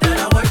this hard,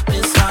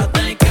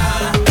 thank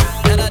God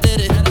that I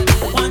did it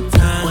one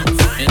time,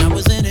 and I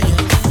was in it,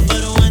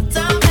 but one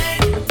time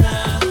ain't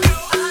enough.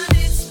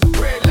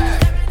 Red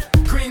light,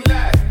 green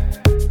light,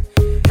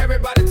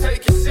 everybody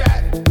take a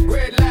shot.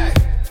 Red light,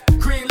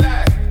 green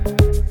light,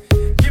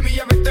 give me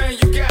everything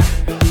you got.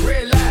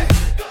 Red light,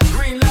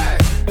 green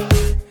light,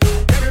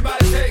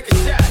 everybody take a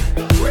shot.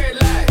 Red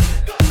light,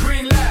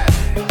 green light,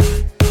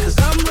 'cause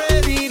I'm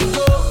ready to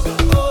go.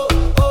 Oh,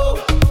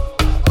 oh,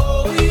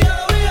 oh, yo,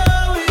 yo,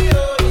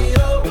 yo,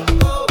 yo,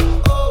 oh,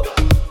 oh,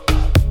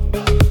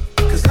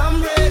 'cause I'm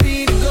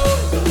ready to go.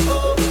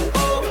 Oh,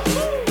 oh,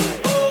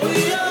 oh,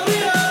 yo,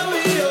 yo,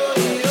 yo,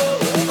 yo,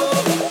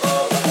 oh,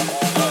 oh,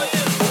 oh,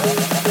 yeah.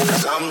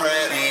 'Cause I'm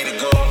ready to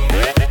go.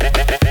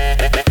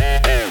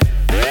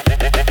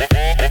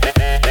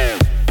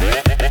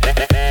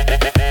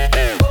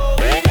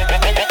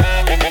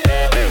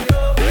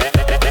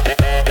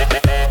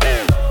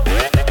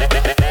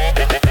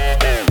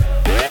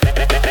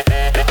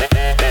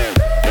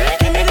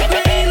 Give me the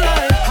green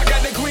light. I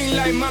got the green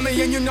light,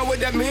 mommy, and you know what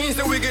that means.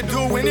 That we can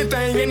do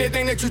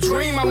anything that you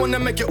dream. I wanna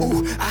make you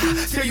ooh,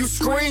 till you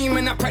scream.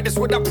 And I practice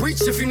what I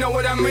preach, if you know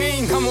what I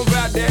mean. I'm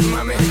about that,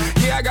 mommy.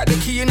 Yeah, I got the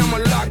key and I'ma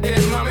lock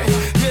that, mommy.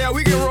 Yeah,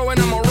 we can roll and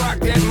I'ma rock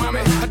that, mommy.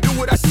 I do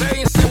what I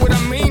say and say what I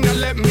mean. Now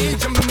let me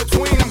jump in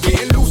between. I'm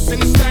getting loose in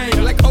this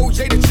thing, like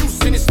OJ the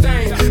juice in this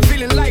thing.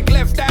 Feeling like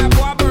left eye,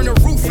 boy, I burn the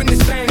roof in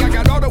this thing. I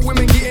got all the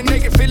women getting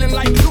naked, feeling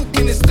like Luke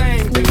in this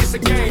thing. Think it's a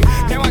game.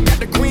 Now I got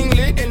the green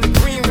lit and the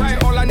green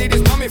right. All I need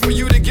is mommy for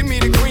you to give me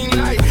the green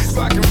light,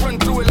 so I can run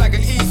through it like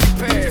an easy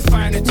pass.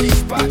 Find a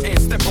G-spot and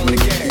step on the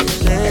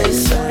gas.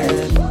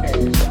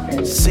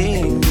 Listen,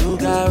 seeing you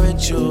got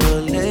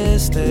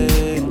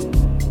ritualistic,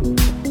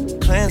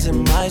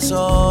 cleansing my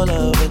soul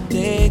of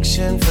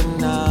addiction for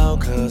now,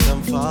 'cause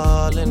I'm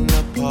falling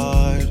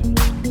apart.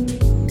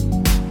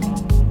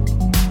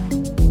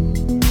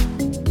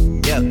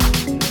 Yep,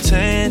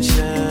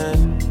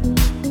 tension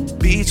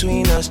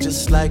between us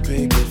just like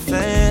picket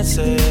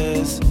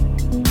fences.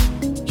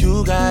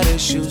 You got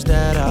issues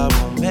that I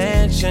won't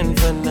mention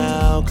for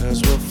now,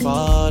 'cause we're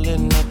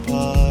falling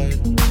apart.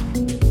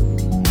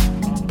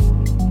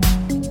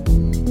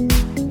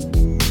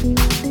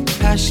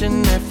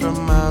 Passionate from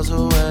miles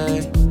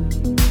away,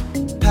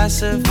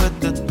 passive with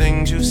the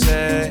things you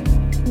say,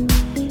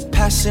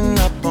 passing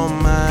up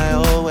on my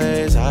old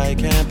ways. I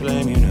can't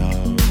blame you, no.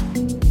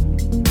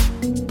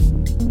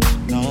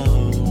 No.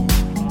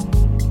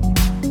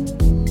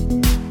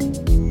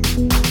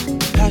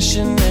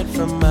 Passionate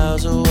from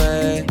miles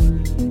away,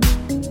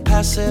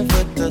 passive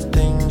with the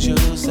things you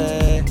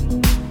say,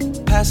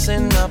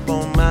 passing up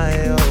on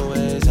my old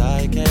ways.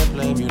 I can't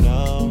blame you,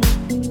 no.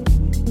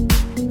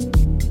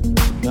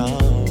 No.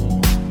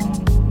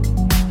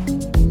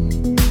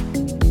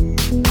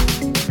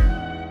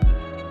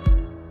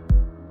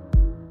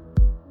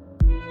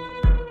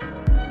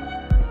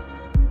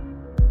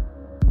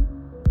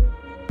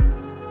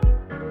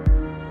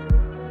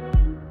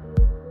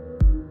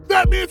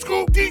 That means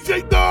go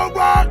DJ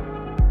Daroc.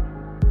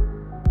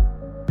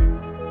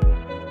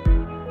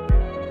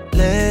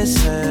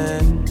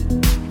 Listen,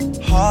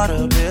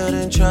 harder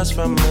building trust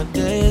from a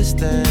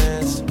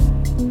distance.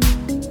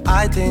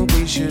 I think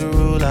we should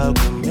rule out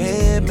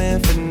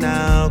commitment for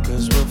now,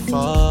 'cause we're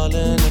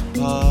falling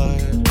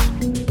apart.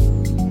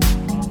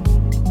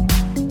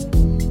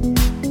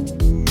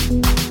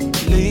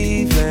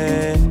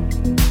 Leaving,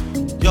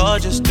 you're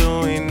just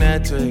doing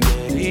that to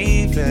get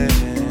even.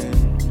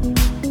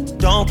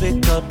 Don't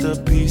pick up the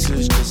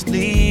pieces, just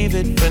leave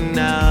it for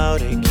now.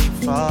 They keep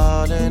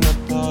falling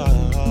apart.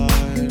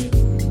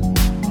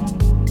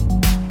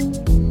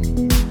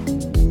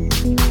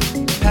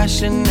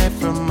 Passionate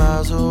from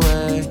miles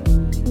away,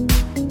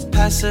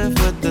 passive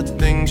with the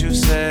things you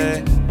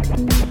say,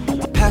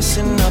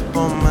 passing up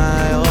on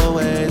my old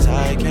ways.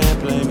 I can't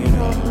blame you,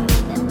 no.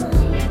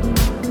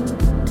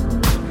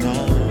 No.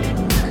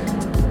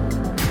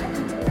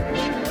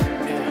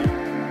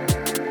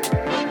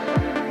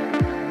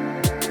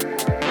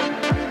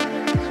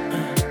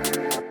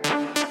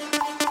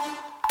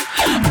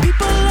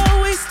 People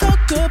always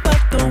talk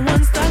about the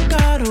ones that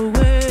got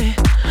away.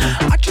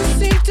 I just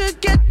seem to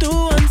get the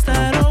ones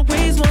that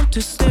always want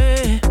to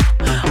stay.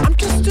 I'm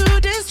just too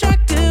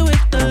distracted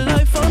with the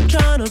life I'm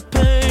trying to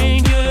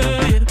paint,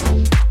 yeah, yeah.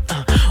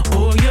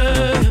 Oh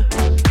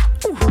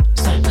yeah. Ooh,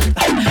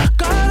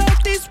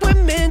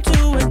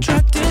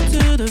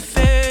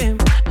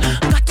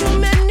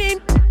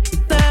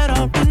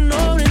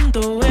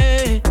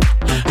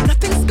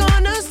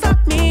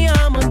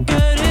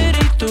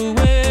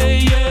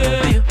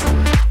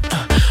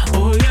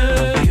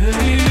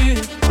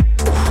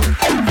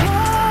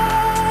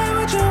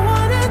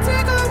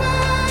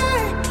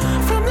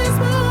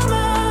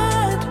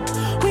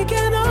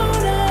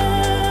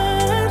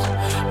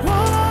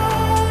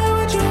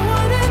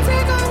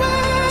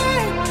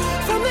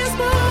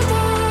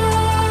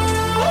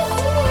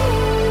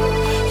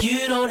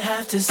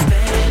 to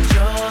spend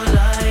your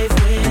life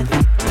with me.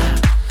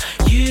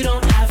 You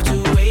don't have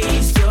to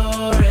waste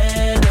your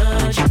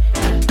energy.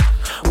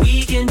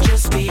 We can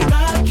just be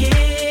rocking.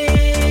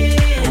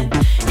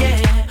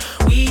 Yeah,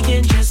 we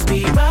can just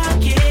be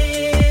rocking.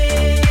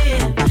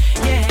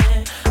 Yeah,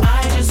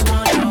 I just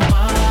want your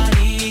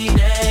body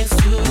next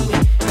to me.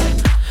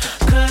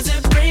 'Cause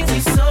it brings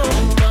me so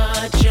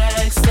much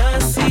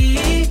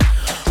ecstasy.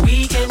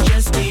 We can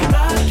just be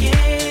rocking.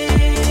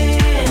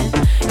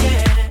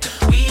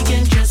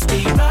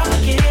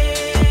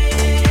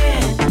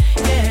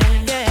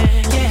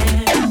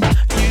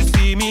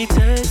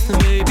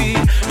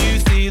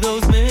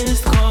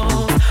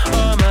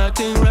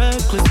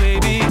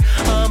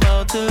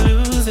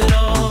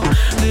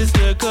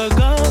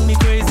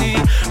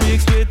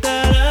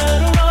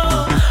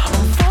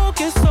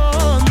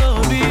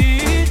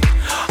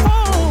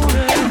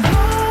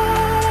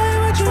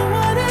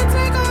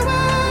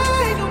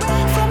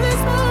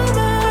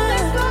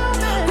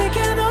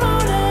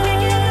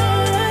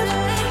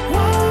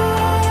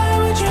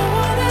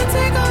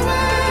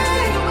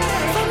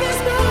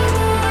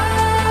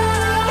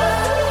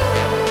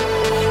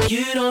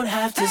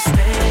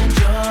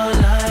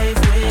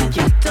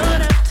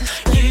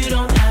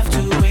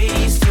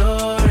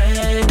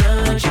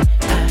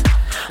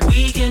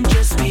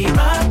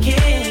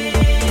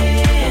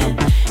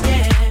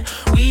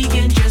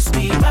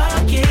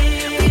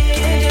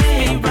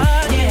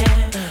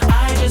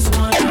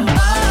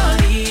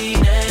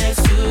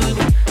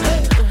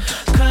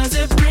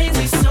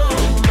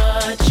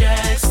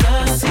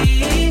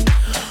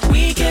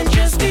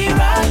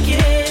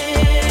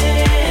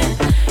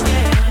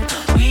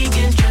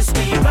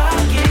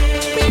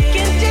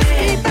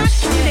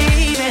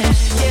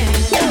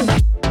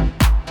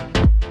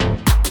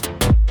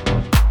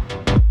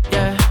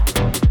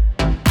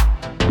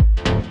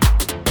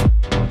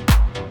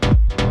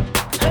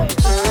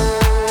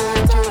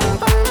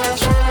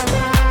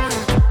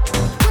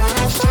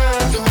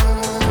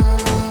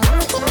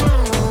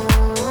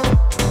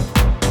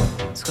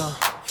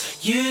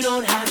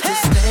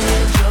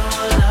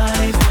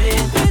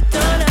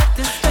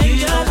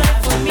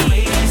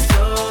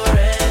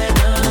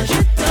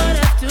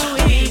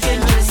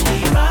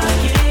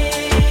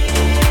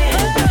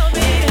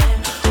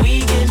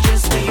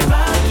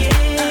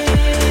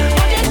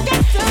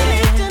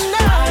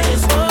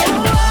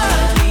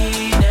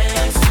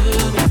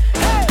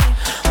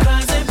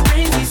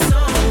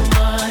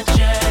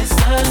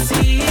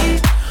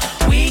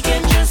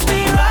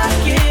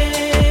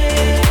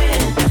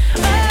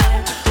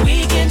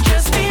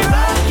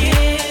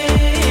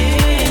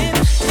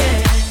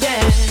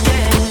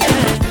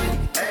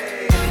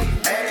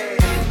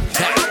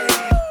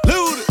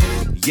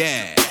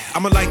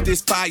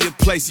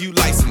 You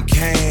light some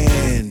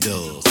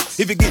candles.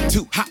 If it get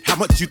too hot, how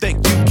much you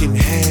think you can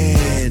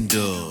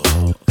handle?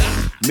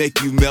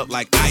 Make you melt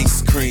like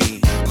ice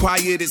cream.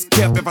 Quiet is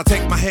kept. If I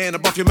take my hand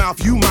up off your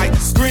mouth, you might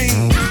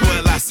scream.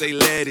 Well, I say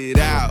let it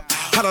out.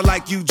 How to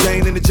like you,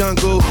 Jane, in the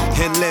jungle,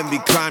 and let me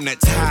climb that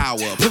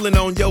tower, pulling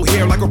on your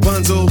hair like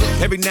Rapunzel.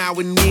 Every now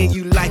and then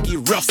you like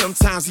it rough,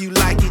 sometimes you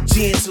like it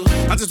gentle.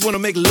 I just wanna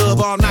make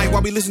love all night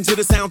while we listen to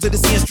the sounds of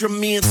this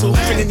instrumental.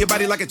 Training your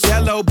body like a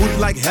cello, booty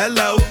like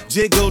hello,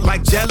 jiggle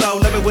like jello.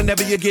 Love it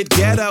whenever you get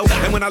ghetto,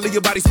 and when I leave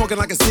your body smoking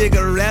like a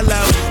cigarello.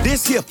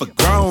 This here for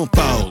grown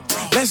folk.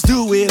 Let's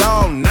do it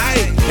all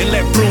night and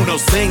let Bruno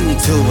sing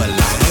to a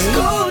light.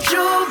 Gold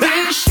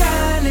jewelry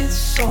shining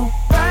so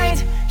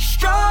bright.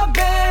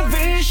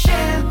 Strawberry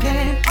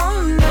champagne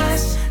on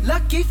us.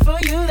 Lucky for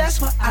you, that's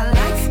what I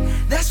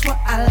like. That's what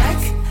I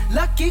like.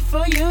 Lucky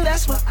for you,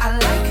 that's what I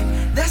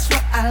like. That's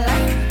what I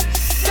like.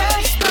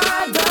 Sex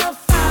by the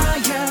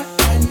fire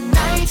at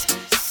night.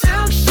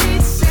 Silk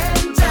sheets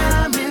and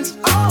diamonds,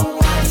 all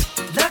white.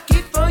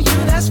 Lucky for you,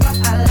 that's what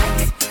I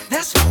like.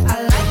 That's what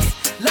I like.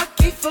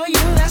 Lucky for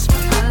you, that's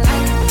what I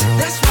like.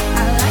 That's what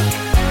I like.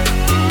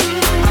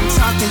 I'm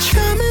talking.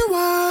 Tell me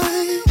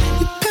why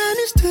your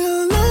panties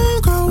still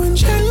long, growing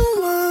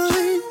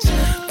genuine,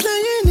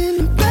 playing in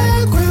the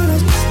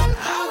background.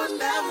 I would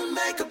never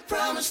make a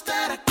promise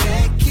that I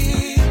can't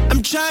keep.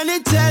 I'm trying to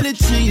tell it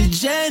to you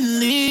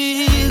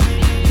gently.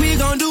 We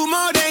gon' do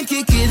more than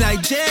kick it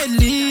like Jet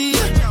Li.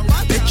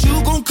 Bet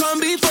you gon' come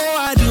before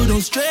I do,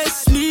 don't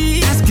stress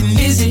me. Asking,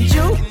 is it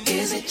you?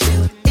 Is it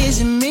you?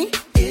 Is it me?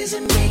 Is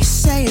it me?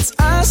 Say it's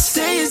us,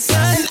 say it's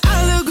us, and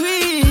I'll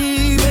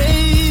agree,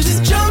 babe.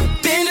 Just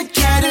jump in the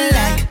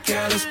Cadillac.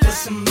 Girl, let's put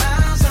some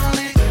miles on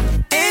it.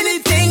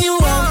 Anything you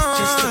want,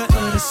 just to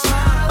put a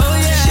smile. Oh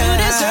yeah, you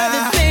deserve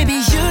it, baby,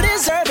 you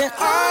deserve it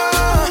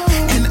all.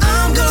 And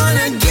I'm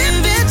gonna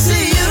give it to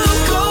you.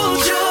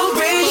 Gold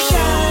jewelry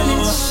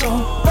shining so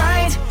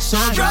bright.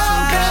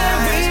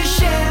 Strawberry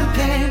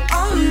champagne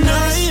on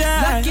us.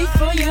 Lucky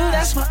for you,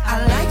 that's what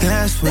I like.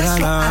 That's what I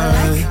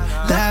like.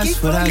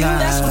 That's what I like.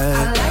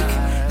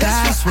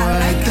 That's what I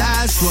like.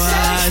 That's what.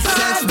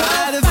 Sex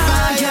by the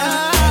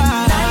fire.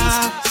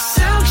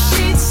 Silk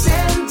sheets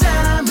and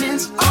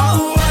diamonds,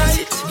 all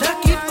white.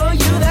 Lucky for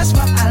you, that's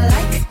what I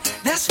like.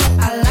 That's what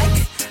I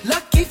like.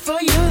 Lucky for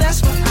you,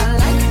 that's what I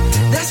like.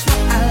 That's what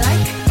I like.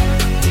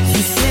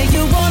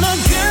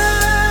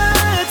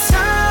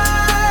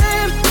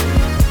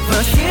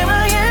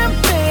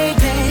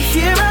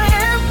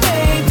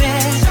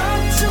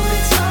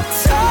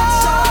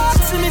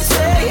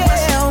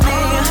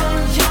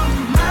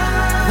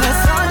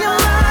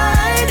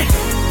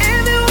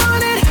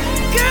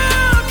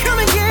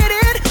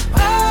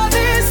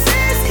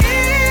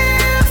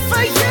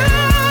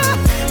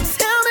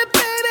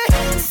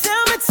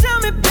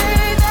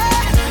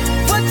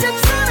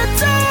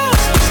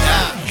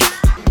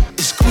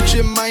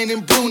 Jermaine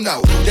and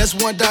Bruno. That's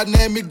one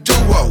dynamic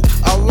duo.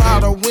 A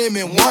lot of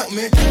women want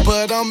me,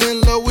 but I'm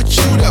in love with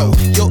you though.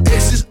 Your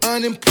ex is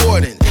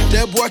unimportant.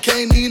 That boy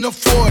can't even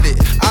afford it.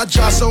 I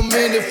drive so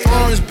many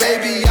foreigns,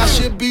 baby, I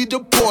should be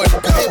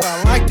deported. Babe,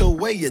 I like the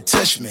way you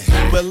touch me,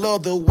 but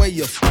love the way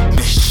you f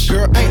me.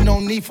 Girl, ain't no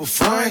need for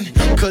fun,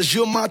 cause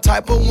you're my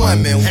type of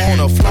woman.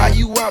 Wanna fly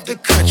you out the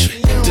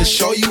country to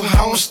show you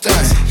how I'm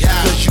stunning.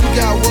 Cause you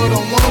got what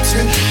I'm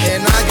wanting,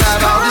 and I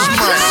got all this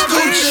money.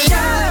 Scooch.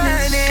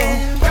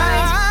 Shining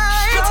bright,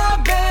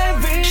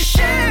 strawberry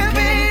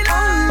champagne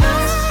on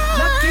us.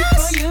 Lucky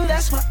for you,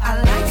 that's what I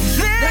like.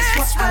 That's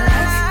what I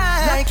like.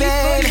 Lucky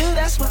for you,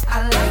 that's what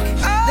I like.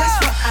 That's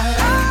what I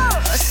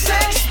like.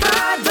 Sex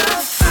by the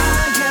fire.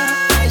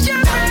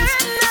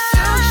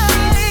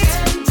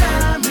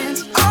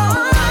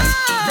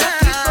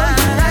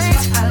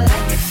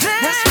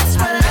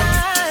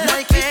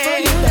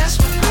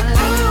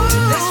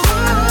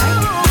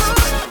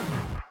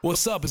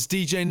 What's up? It's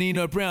DJ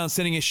Nino Brown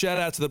sending a shout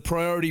out to the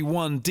Priority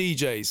 1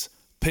 DJs.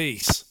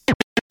 Peace.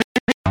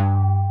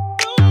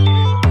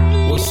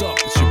 What's up?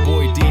 It's your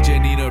boy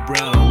DJ Nino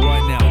Brown, and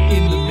right now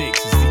in the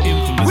mix is the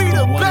infamous,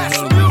 the one and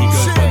only. He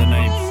goes by the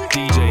name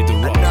DJ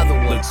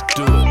Daroc. Let's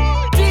do it.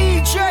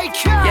 DJ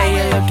Khaled. Yeah,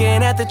 you're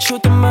looking at the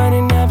truth, the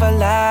money never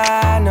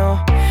lie. No,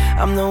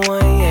 I'm the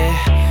one, yeah.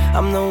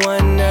 I'm the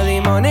one early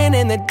morning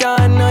in the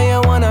dawn. Know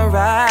you wanna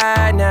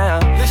ride now.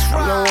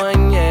 I'm the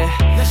one, yeah.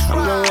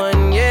 I'm the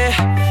one, yeah.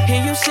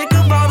 Hear you sick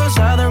of all those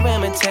other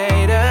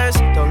imitators.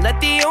 Don't let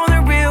the only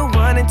real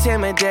one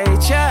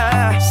intimidate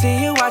ya.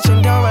 See you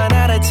watching, don't run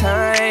out of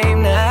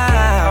time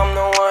now. I'm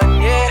the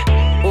one,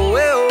 yeah. Ooh,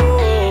 ooh,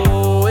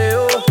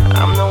 ooh.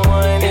 I'm the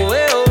one, ooh,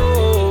 ooh,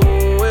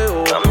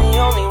 ooh. I'm the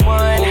only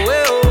one, ooh,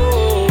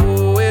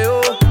 ooh,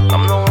 ooh.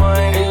 I'm the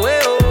one, ooh,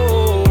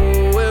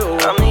 ooh, ooh.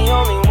 I'm the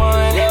only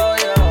one.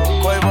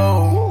 Quavo,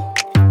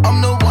 I'm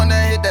the one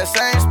that hit that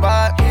same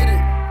spot.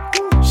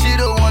 She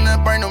the one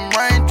that bring them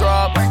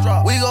raindrops.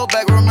 We go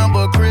back,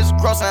 remember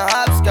crisscross and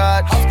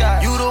hopscotch.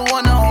 You the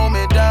one that hold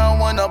me down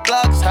when the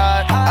block's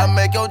hot. I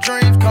make your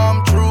dreams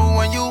come true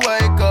when you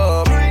wake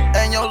up.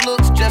 And your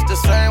looks just the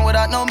same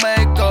without no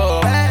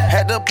makeup.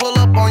 Had to pull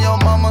up on your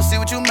mama, see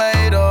what you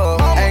made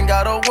of. Ain't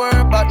gotta worry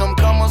about them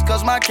comers,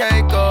 cause my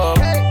cake up.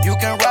 You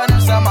can ride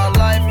inside my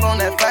life on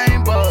that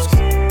fame bus.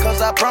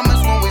 Cause I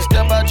promise when we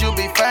step out, you'll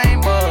be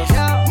famous.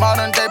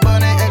 Modern day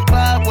Bunny and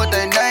Clyde, what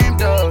they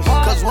named us.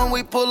 Cause when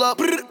we pull up,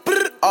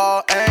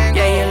 all angles.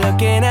 Yeah, you're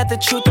looking at the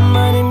truth, the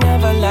money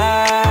never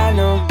lie.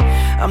 No,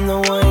 I'm the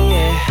one,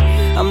 yeah.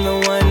 I'm the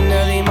one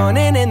early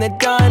morning in the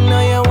dawn.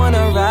 Know you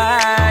wanna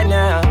ride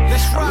now.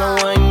 I'm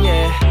the one,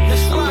 yeah. I'm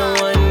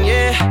the one,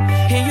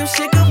 yeah. Hear you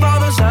sick of all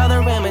those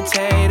other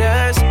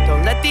imitators.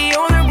 Don't let the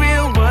only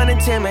real one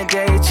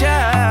intimidate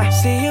ya.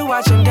 See you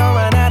watching, don't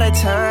run out of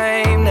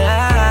time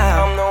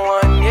now. I'm the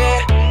one,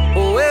 yeah.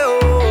 Ooh,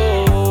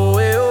 ooh,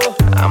 ooh.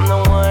 I'm the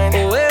one,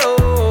 ooh, ooh,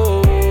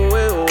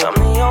 ooh. I'm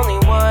the only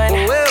one.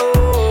 Ooh,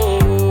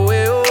 ooh,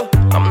 ooh.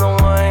 I'm the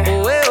one.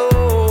 Ooh,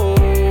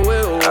 ooh,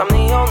 ooh. I'm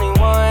the only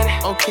one.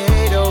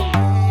 Okay though.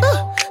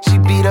 She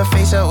beat her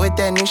face up with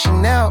that new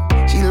Chanel.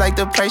 She like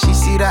the price, she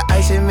see the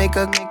ice and make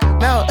her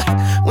melt.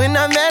 When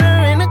I met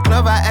her in the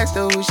club, I asked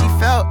her who she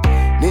felt.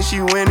 Then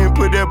she went and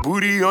put that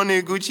booty on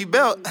that Gucci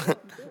belt.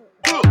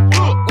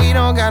 We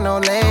don't got no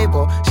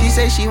label. She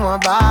say she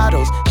want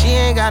bottles. She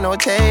ain't got no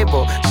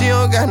table. She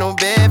don't got no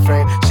bed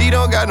frame. She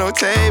don't got no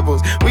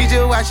tables. We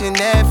just watching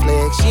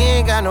Netflix. She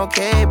ain't got no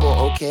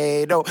cable.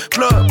 Okay though.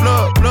 Plug,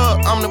 plug,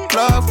 plug. I'm the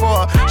plug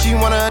for her. She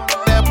wanna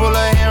that pull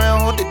her hair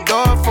and hold the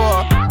door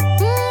for her.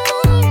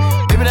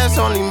 Baby, that's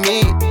only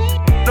me.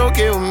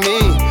 Okay with me.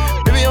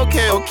 Baby,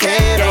 okay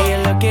though. Yeah,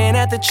 you're looking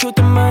at the truth,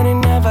 the money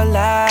never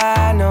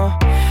lie. No,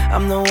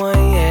 I'm the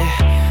one, yeah.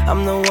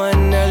 I'm the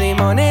one early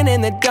morning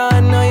in the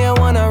dawn. Know you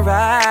wanna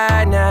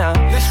ride now.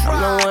 I'm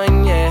the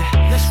one, yeah.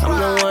 I'm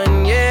the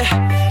one, yeah.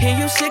 Hear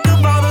you sick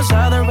of all those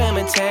other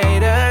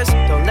imitators.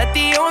 Don't let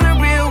the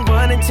only real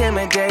one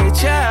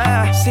intimidate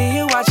ya. See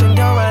you watching,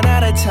 don't run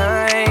out of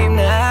time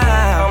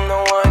now. I'm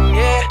the one,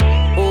 yeah.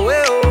 Ooh,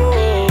 ooh,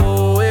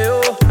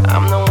 ooh.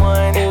 I'm the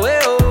one, ooh,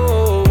 ooh,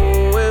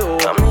 ooh.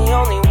 I'm the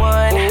only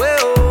one. Ooh,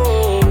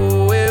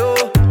 ooh, ooh.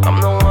 I'm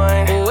the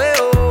one. Ooh,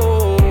 ooh,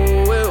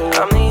 ooh.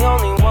 I'm the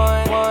only one.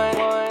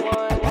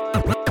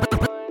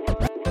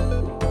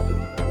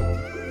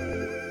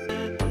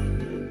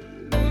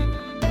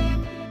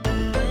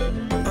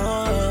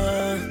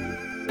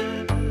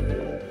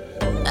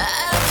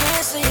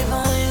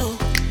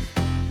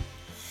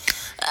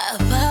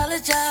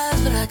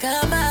 But I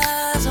got my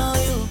eyes on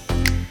you.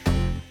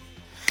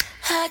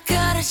 I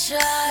gotta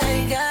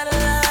try, gotta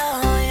lie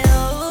on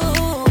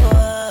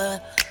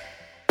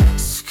you.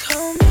 So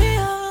call me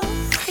up,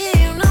 yeah,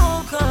 you know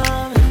I'm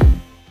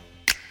coming.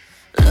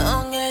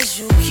 Long as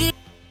you keep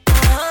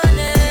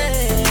honey.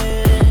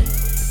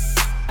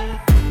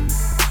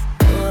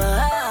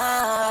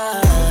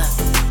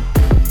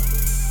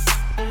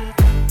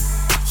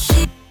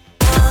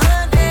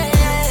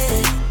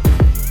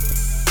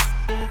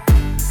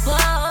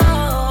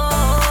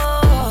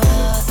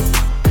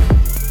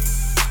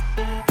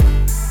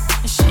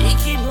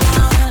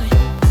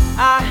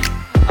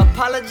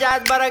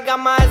 outside, but I got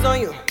my eyes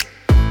on you.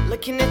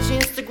 Looking at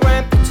your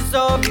Instagram pictures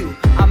of you.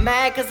 I'm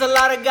mad cause a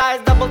lot of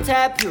guys double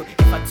tap you.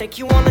 If I take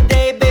you on a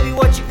date, baby,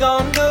 what you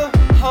gonna do?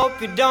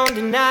 Hope you don't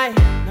deny.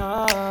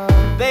 No,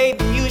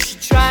 baby, you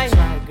should try.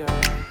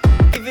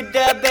 Give it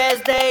the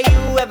best day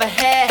you ever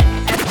had.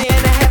 At the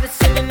end, I have it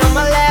sitting on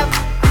my lap.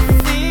 I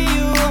see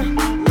you,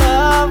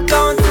 love,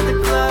 going to the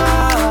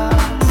club.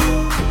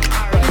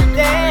 Right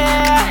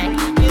there,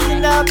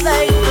 isn't the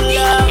place for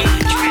love.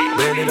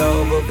 Bend it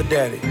over for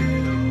daddy.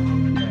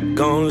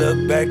 Gon'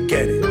 look back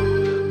at it.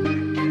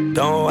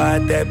 Don't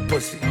hide that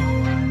pussy.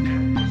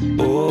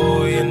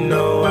 Oh, you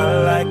know I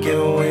like it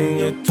when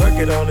you twerk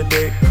it on the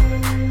dick.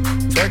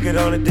 Twerk it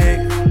on the dick.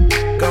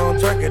 Gon'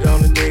 twerk it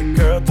on the dick,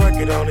 girl. Twerk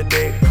it on the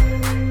dick.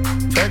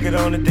 Twerk it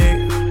on the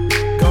dick.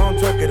 Gon'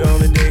 twerk it on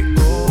the dick.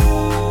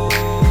 Ooh,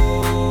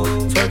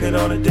 twerk it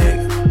on the dick.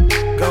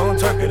 Gon'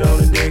 twerk it on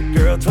the dick,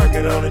 girl. Twerk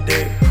it on the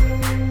dick.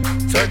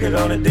 Twerk it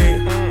on the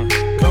dick.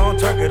 Gon'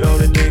 twerk it on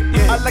the dick.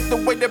 Yeah. I like the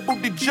way that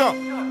booty jump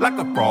like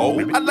a pro.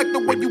 I like the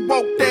way you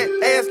walk that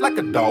ass like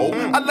a dog.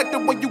 I like the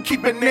way you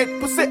keepin' that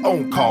pussy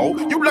on call.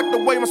 You like the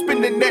way I'm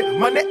spending that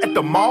money at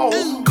the mall.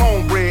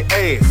 Cornbread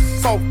ass,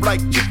 soft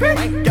like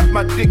chicken. Got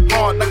my dick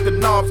hard like the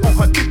knobs on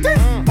her titty.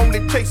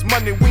 Only chase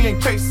money, we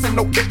ain't chasing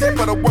no kitty.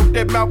 But I work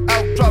that mouth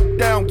out, drop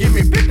down, give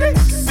me 50.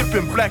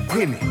 Sippin' black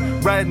Henny,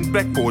 riding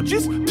black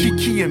Forges,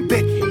 Kiki and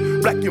Becky.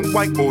 Black and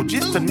white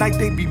orgies, tonight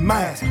they be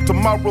mine.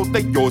 Tomorrow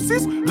they yours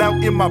is.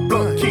 Loud in my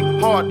blood, kick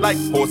hard like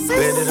horses.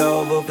 Bend it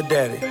over for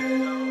daddy.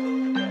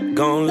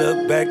 Gon'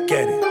 look back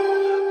at it.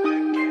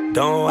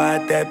 Don't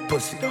hide that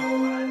pussy.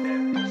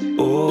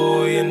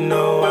 Oh, you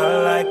know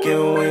I like it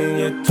when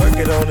you twerk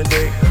it on the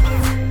dick.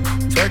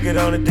 Twerk it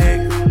on the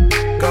dick.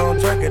 Gon'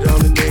 twerk it on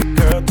the dick,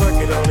 girl.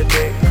 Twerk it on the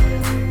dick.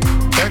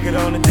 Twerk it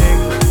on the dick.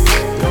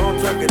 Gon'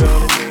 twerk it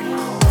on the dick.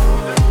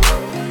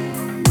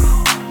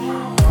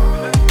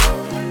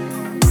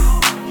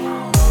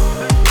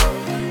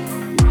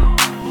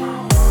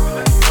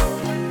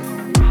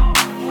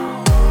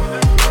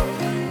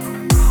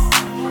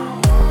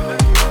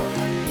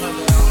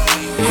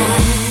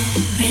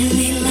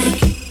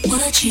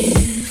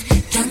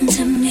 You've done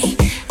to me,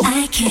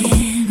 I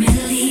can't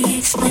really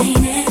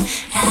explain it.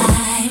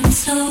 I'm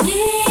so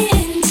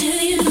into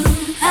you.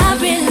 I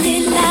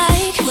really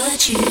like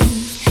what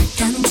you've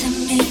done to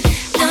me.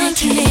 I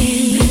can't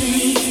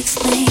really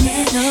explain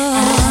it.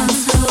 I'm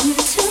so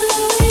into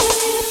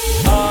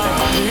you. I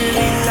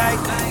really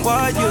like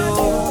what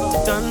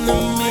you've done to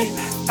me.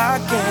 I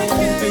can't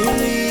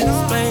really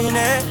explain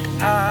it.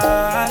 I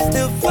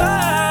still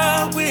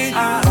fall with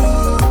you.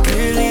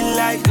 Really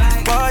like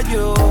what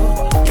you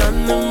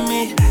to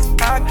me,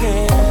 I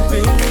can't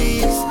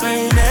really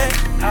explain it.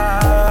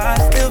 I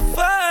still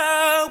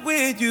fall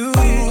with you.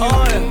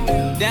 Oh,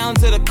 yeah. Down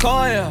to the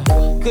core, yeah.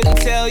 Couldn't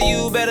tell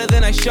you better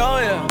than I show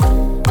ya.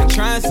 Been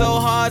trying so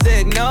hard to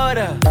ignore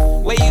the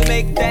way you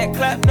make that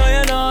clap, no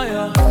you know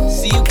ya.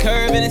 See you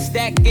curving and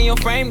stacking your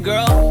frame,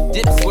 girl.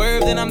 Dip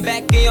swerve, then I'm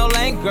back in your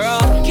lane, girl.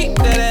 Keep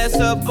that ass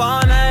up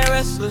all night,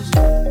 restless.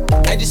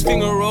 I just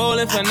finger roll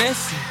and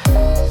finesse it.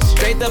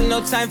 Straight up,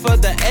 no time for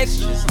the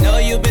extras. Know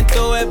you've been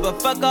through it, but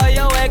fuck all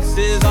your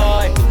exes.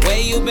 Oh, the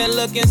way you been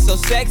looking so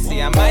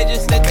sexy, I might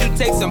just let you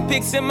take some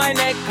pics in my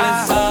necklace.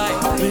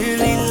 I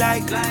really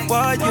like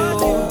what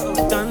you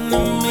done to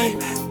me.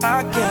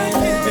 I can't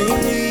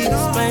really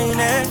explain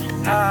it.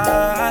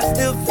 I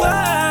still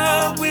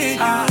fall with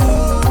you.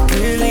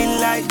 Really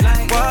like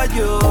what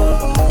you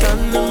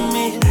done to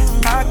me.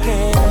 I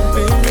can't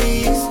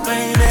really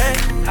explain it.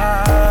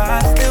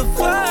 I still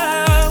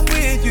fall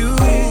with you.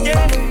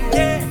 Yeah,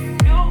 yeah.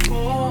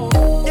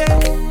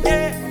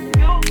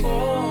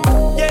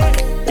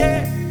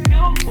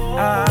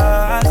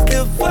 I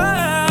still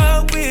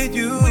fall with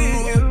you.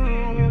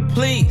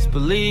 Please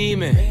believe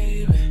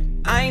me,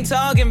 I ain't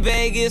talking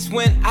Vegas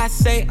when I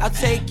say I'll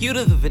take you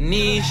to the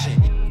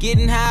Venetian.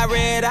 Getting high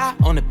red eye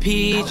on the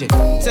PJ.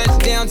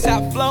 Touchdown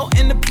top flow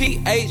in the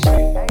PH.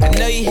 I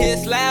know you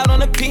hiss loud on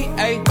the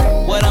PA.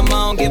 What I'm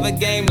on, give a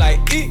game like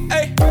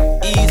EA.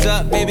 Ease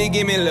up, baby,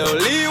 give me a little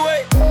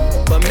leeway.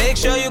 But make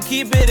sure you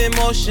keep it in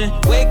motion.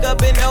 Wake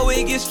up and know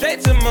we get straight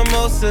to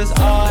mimosas.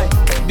 Alright,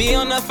 be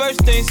on the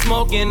first thing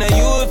smoking. Now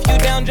you, if you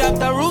down, drop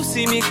the roof,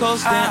 see me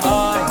coasting.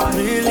 I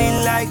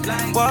really like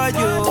what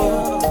you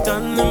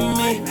done to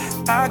me.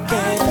 I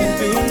can't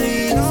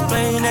really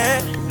explain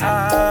it.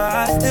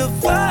 I still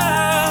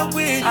fall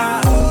with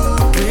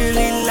you.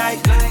 Really like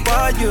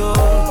what you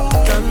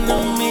done to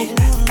me.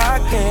 I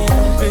can't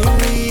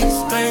really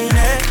explain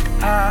it.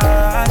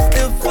 I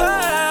still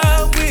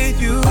fall with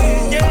you.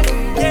 Yeah,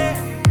 yeah.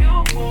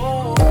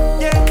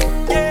 Yeah,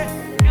 yeah.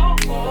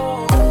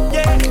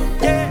 Yeah,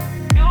 yeah.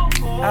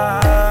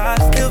 I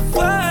still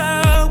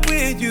fall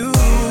with you.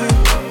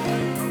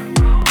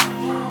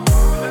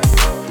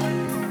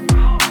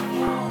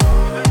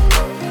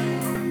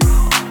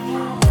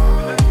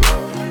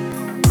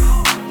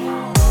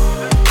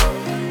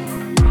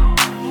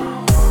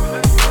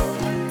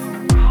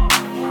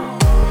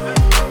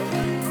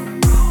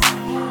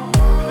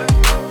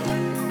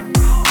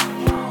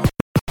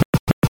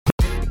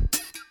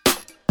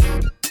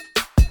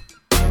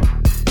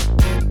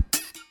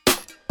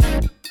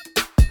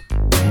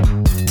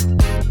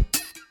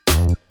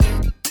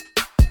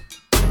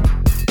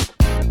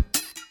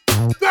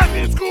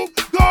 scoop,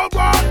 go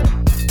rock.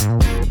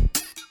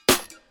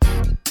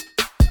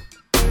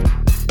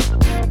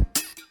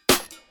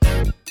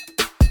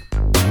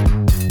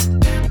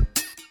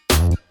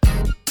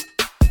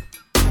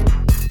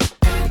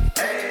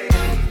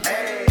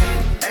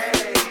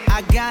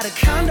 I got a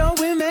condo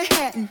in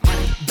Manhattan.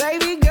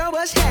 Baby girl,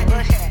 what's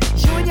happening?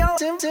 You and your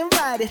Tim's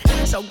invited,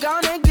 so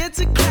gonna get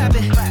to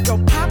clapping. Go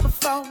pop it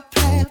for a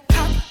plan,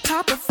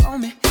 pop it for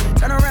me.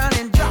 Turn around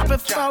and drop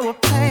it for a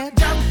plan,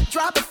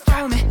 drop it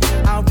for me.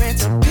 I'll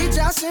rent a beach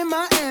house in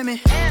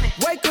Miami.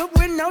 Wake up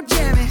with no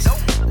jammies.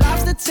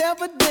 Lobster tail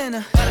for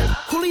dinner.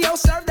 Julio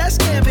served that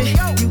scampi.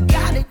 You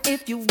got it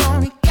if you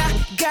want it.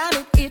 Got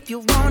it if you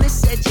want it.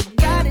 Said you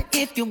got it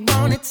if you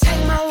want it.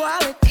 Take my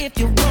wallet if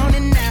you want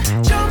it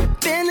now.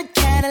 Jump in the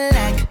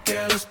Cadillac.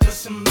 Girl, let's put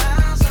some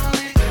miles on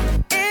it.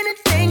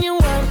 Anything you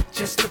want,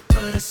 just to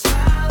put a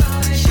smile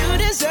on it. You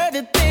deserve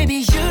it,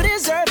 baby. You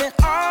deserve it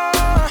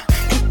all.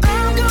 And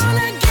I'm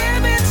gonna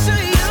give it to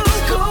you.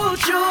 Gold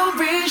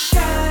jewelry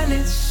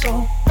shining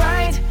so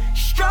bright.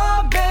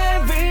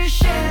 Strawberry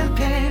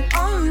champagne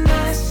on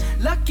us.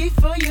 Lucky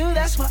for you,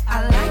 that's what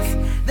I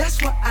like.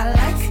 That's what I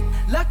like.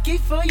 Lucky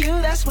for you,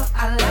 that's what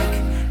I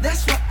like.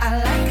 That's what I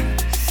like.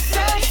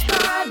 Sex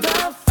by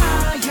the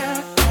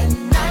fire at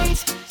night.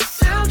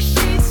 Silk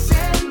sheets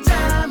and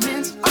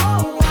diamonds,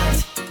 all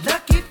white.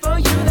 Lucky for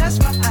you, that's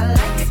what I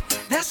like.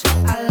 That's what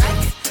I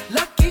like.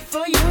 Lucky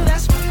for you,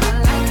 that's what I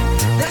like.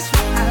 That's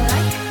what I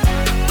like.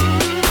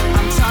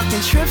 I'm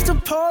talking trips to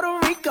Puerto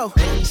Rico.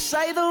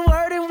 Say the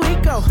word and we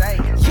go.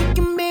 You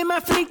can be my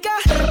flica.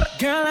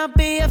 Girl, I'll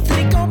be a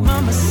flico,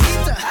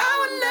 mamacita. I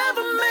would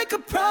never make a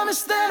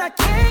promise that I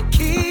can't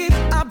keep.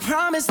 I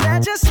promise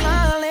that your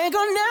smile ain't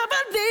gon'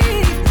 never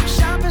leave.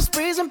 Shopping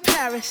sprees in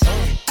Paris.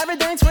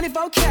 Everything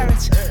 24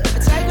 carats.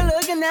 Take a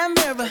look in that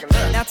mirror.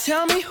 Now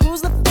tell me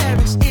who's the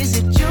fairest. Is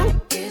it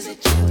you? Is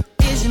it you?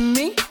 Is it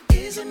me?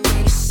 Is it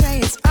me? Say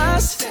it's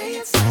us. Say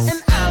it's us.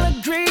 And I'll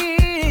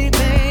agree,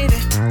 baby.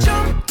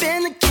 Jump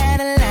in the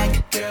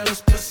Cadillac. Girl,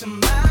 let's put some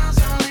miles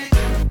on it.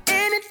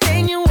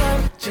 Anything you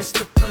want, just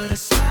to put a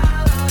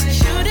smile on it.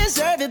 You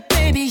deserve it,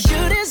 baby.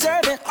 You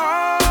deserve it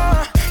all.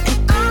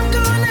 And I'm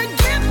gonna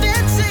give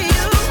it to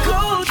you.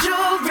 Gold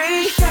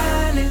jewelry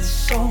shining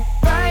so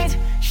bright.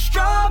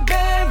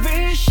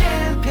 Strawberry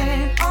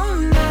champagne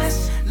on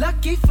us.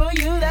 Lucky for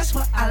you, that's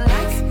what I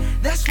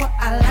like. That's what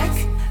I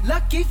like.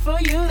 Lucky for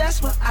you,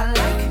 that's what I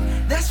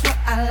like. That's what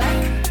I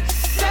like.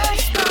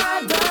 Sex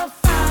by the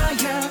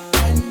fire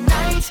at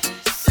night.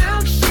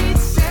 Silk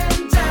sheets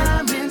and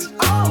diamonds,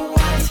 all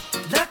white.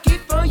 Lucky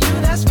for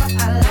you, that's what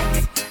I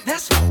like.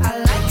 That's what I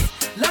like.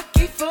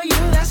 Lucky for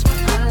you, that's what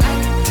I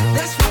like.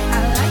 That's what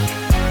I like.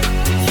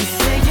 You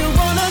say you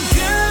want a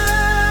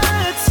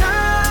good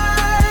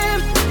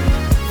time,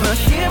 but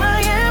here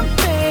I am,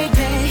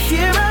 baby.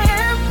 Here I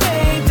am,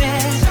 baby.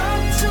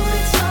 Talk to me,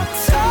 talk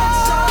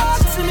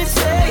to me,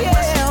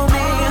 tell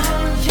me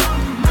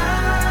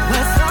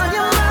what's on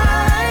your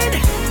mind.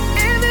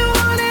 If you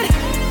want it,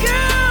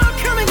 girl,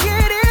 come and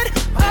get it.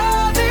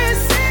 All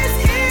this is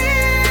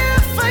here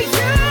for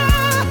you.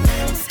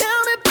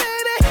 Tell me,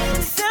 baby,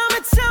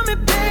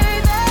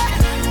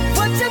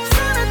 what you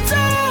tryna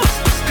do?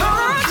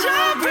 Gold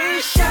jewelry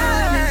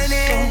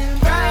shining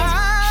bright.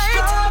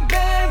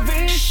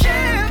 Strawberry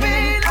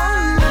champagne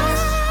on us.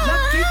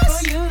 Lucky for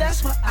you, that's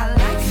what I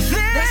like.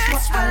 That's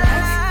what I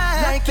like.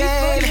 Lucky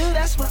for you,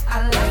 that's what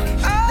I like.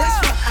 That's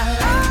what I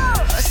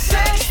like.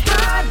 Sex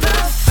by the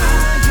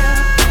fire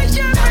at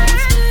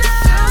night.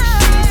 Silk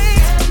sheets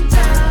and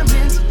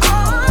diamonds,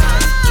 all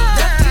white.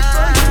 Lucky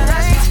for you,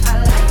 that's what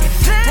I like.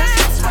 That's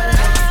what I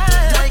like.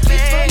 Lucky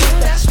for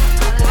you, that's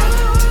what I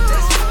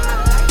like.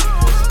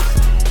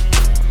 That's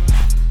what I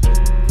like.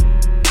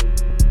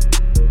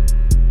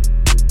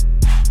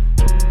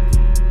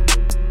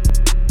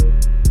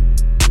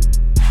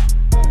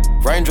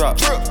 Raindrop,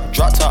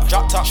 drop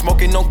top,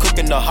 smoking, no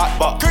cooking, the hot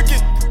box.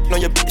 Cooking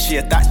on your bitch,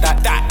 yeah,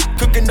 that.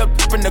 Cooking up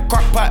in the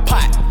crock pot.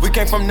 We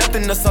came from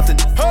nothing to something.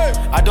 Hey,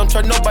 I don't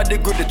trust nobody,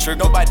 grip the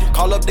trigger. Nobody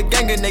call up the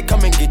gang and they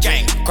come and get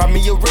gang. Cry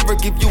me a river,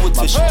 give you a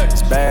tissue. Hey.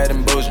 It's bad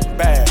and bullshit,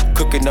 bad.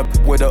 Cooking up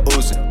with a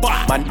Uzi.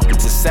 My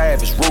niggas is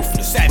savage,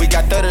 ruthless. We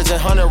got 30s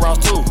and 100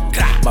 rounds too.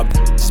 My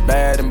bitch is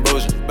bad and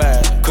bullshit,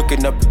 bad.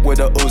 Cooking up with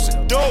a Uzi.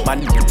 My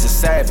niggas is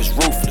savage,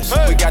 ruthless.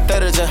 Hey. We got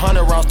 30s and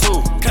 100 rounds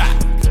too.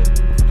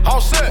 All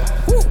set.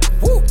 Woo.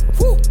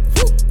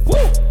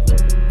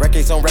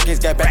 Records on records,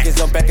 got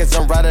backers on backers.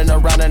 I'm riding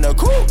around in a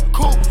cool.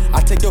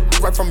 I take your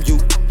right from you.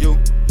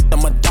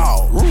 I'm a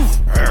dog.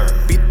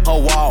 Beat her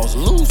walls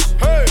loose.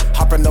 Hey.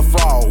 Hop in the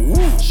fall.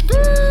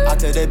 I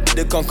tell that bitch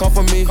to come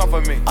for me.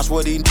 I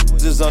swear these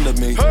niggas is under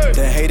me. Hey.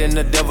 The hate and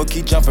the devil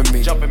keep jumping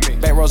me.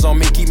 Bank rolls on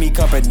me, keep me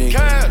company.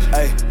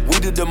 Hey, we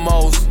did the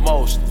most.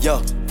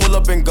 Yeah, pull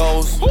up and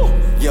goes.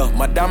 Yeah,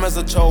 my diamonds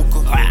a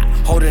choker.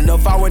 Holding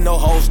up, I with no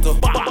holster.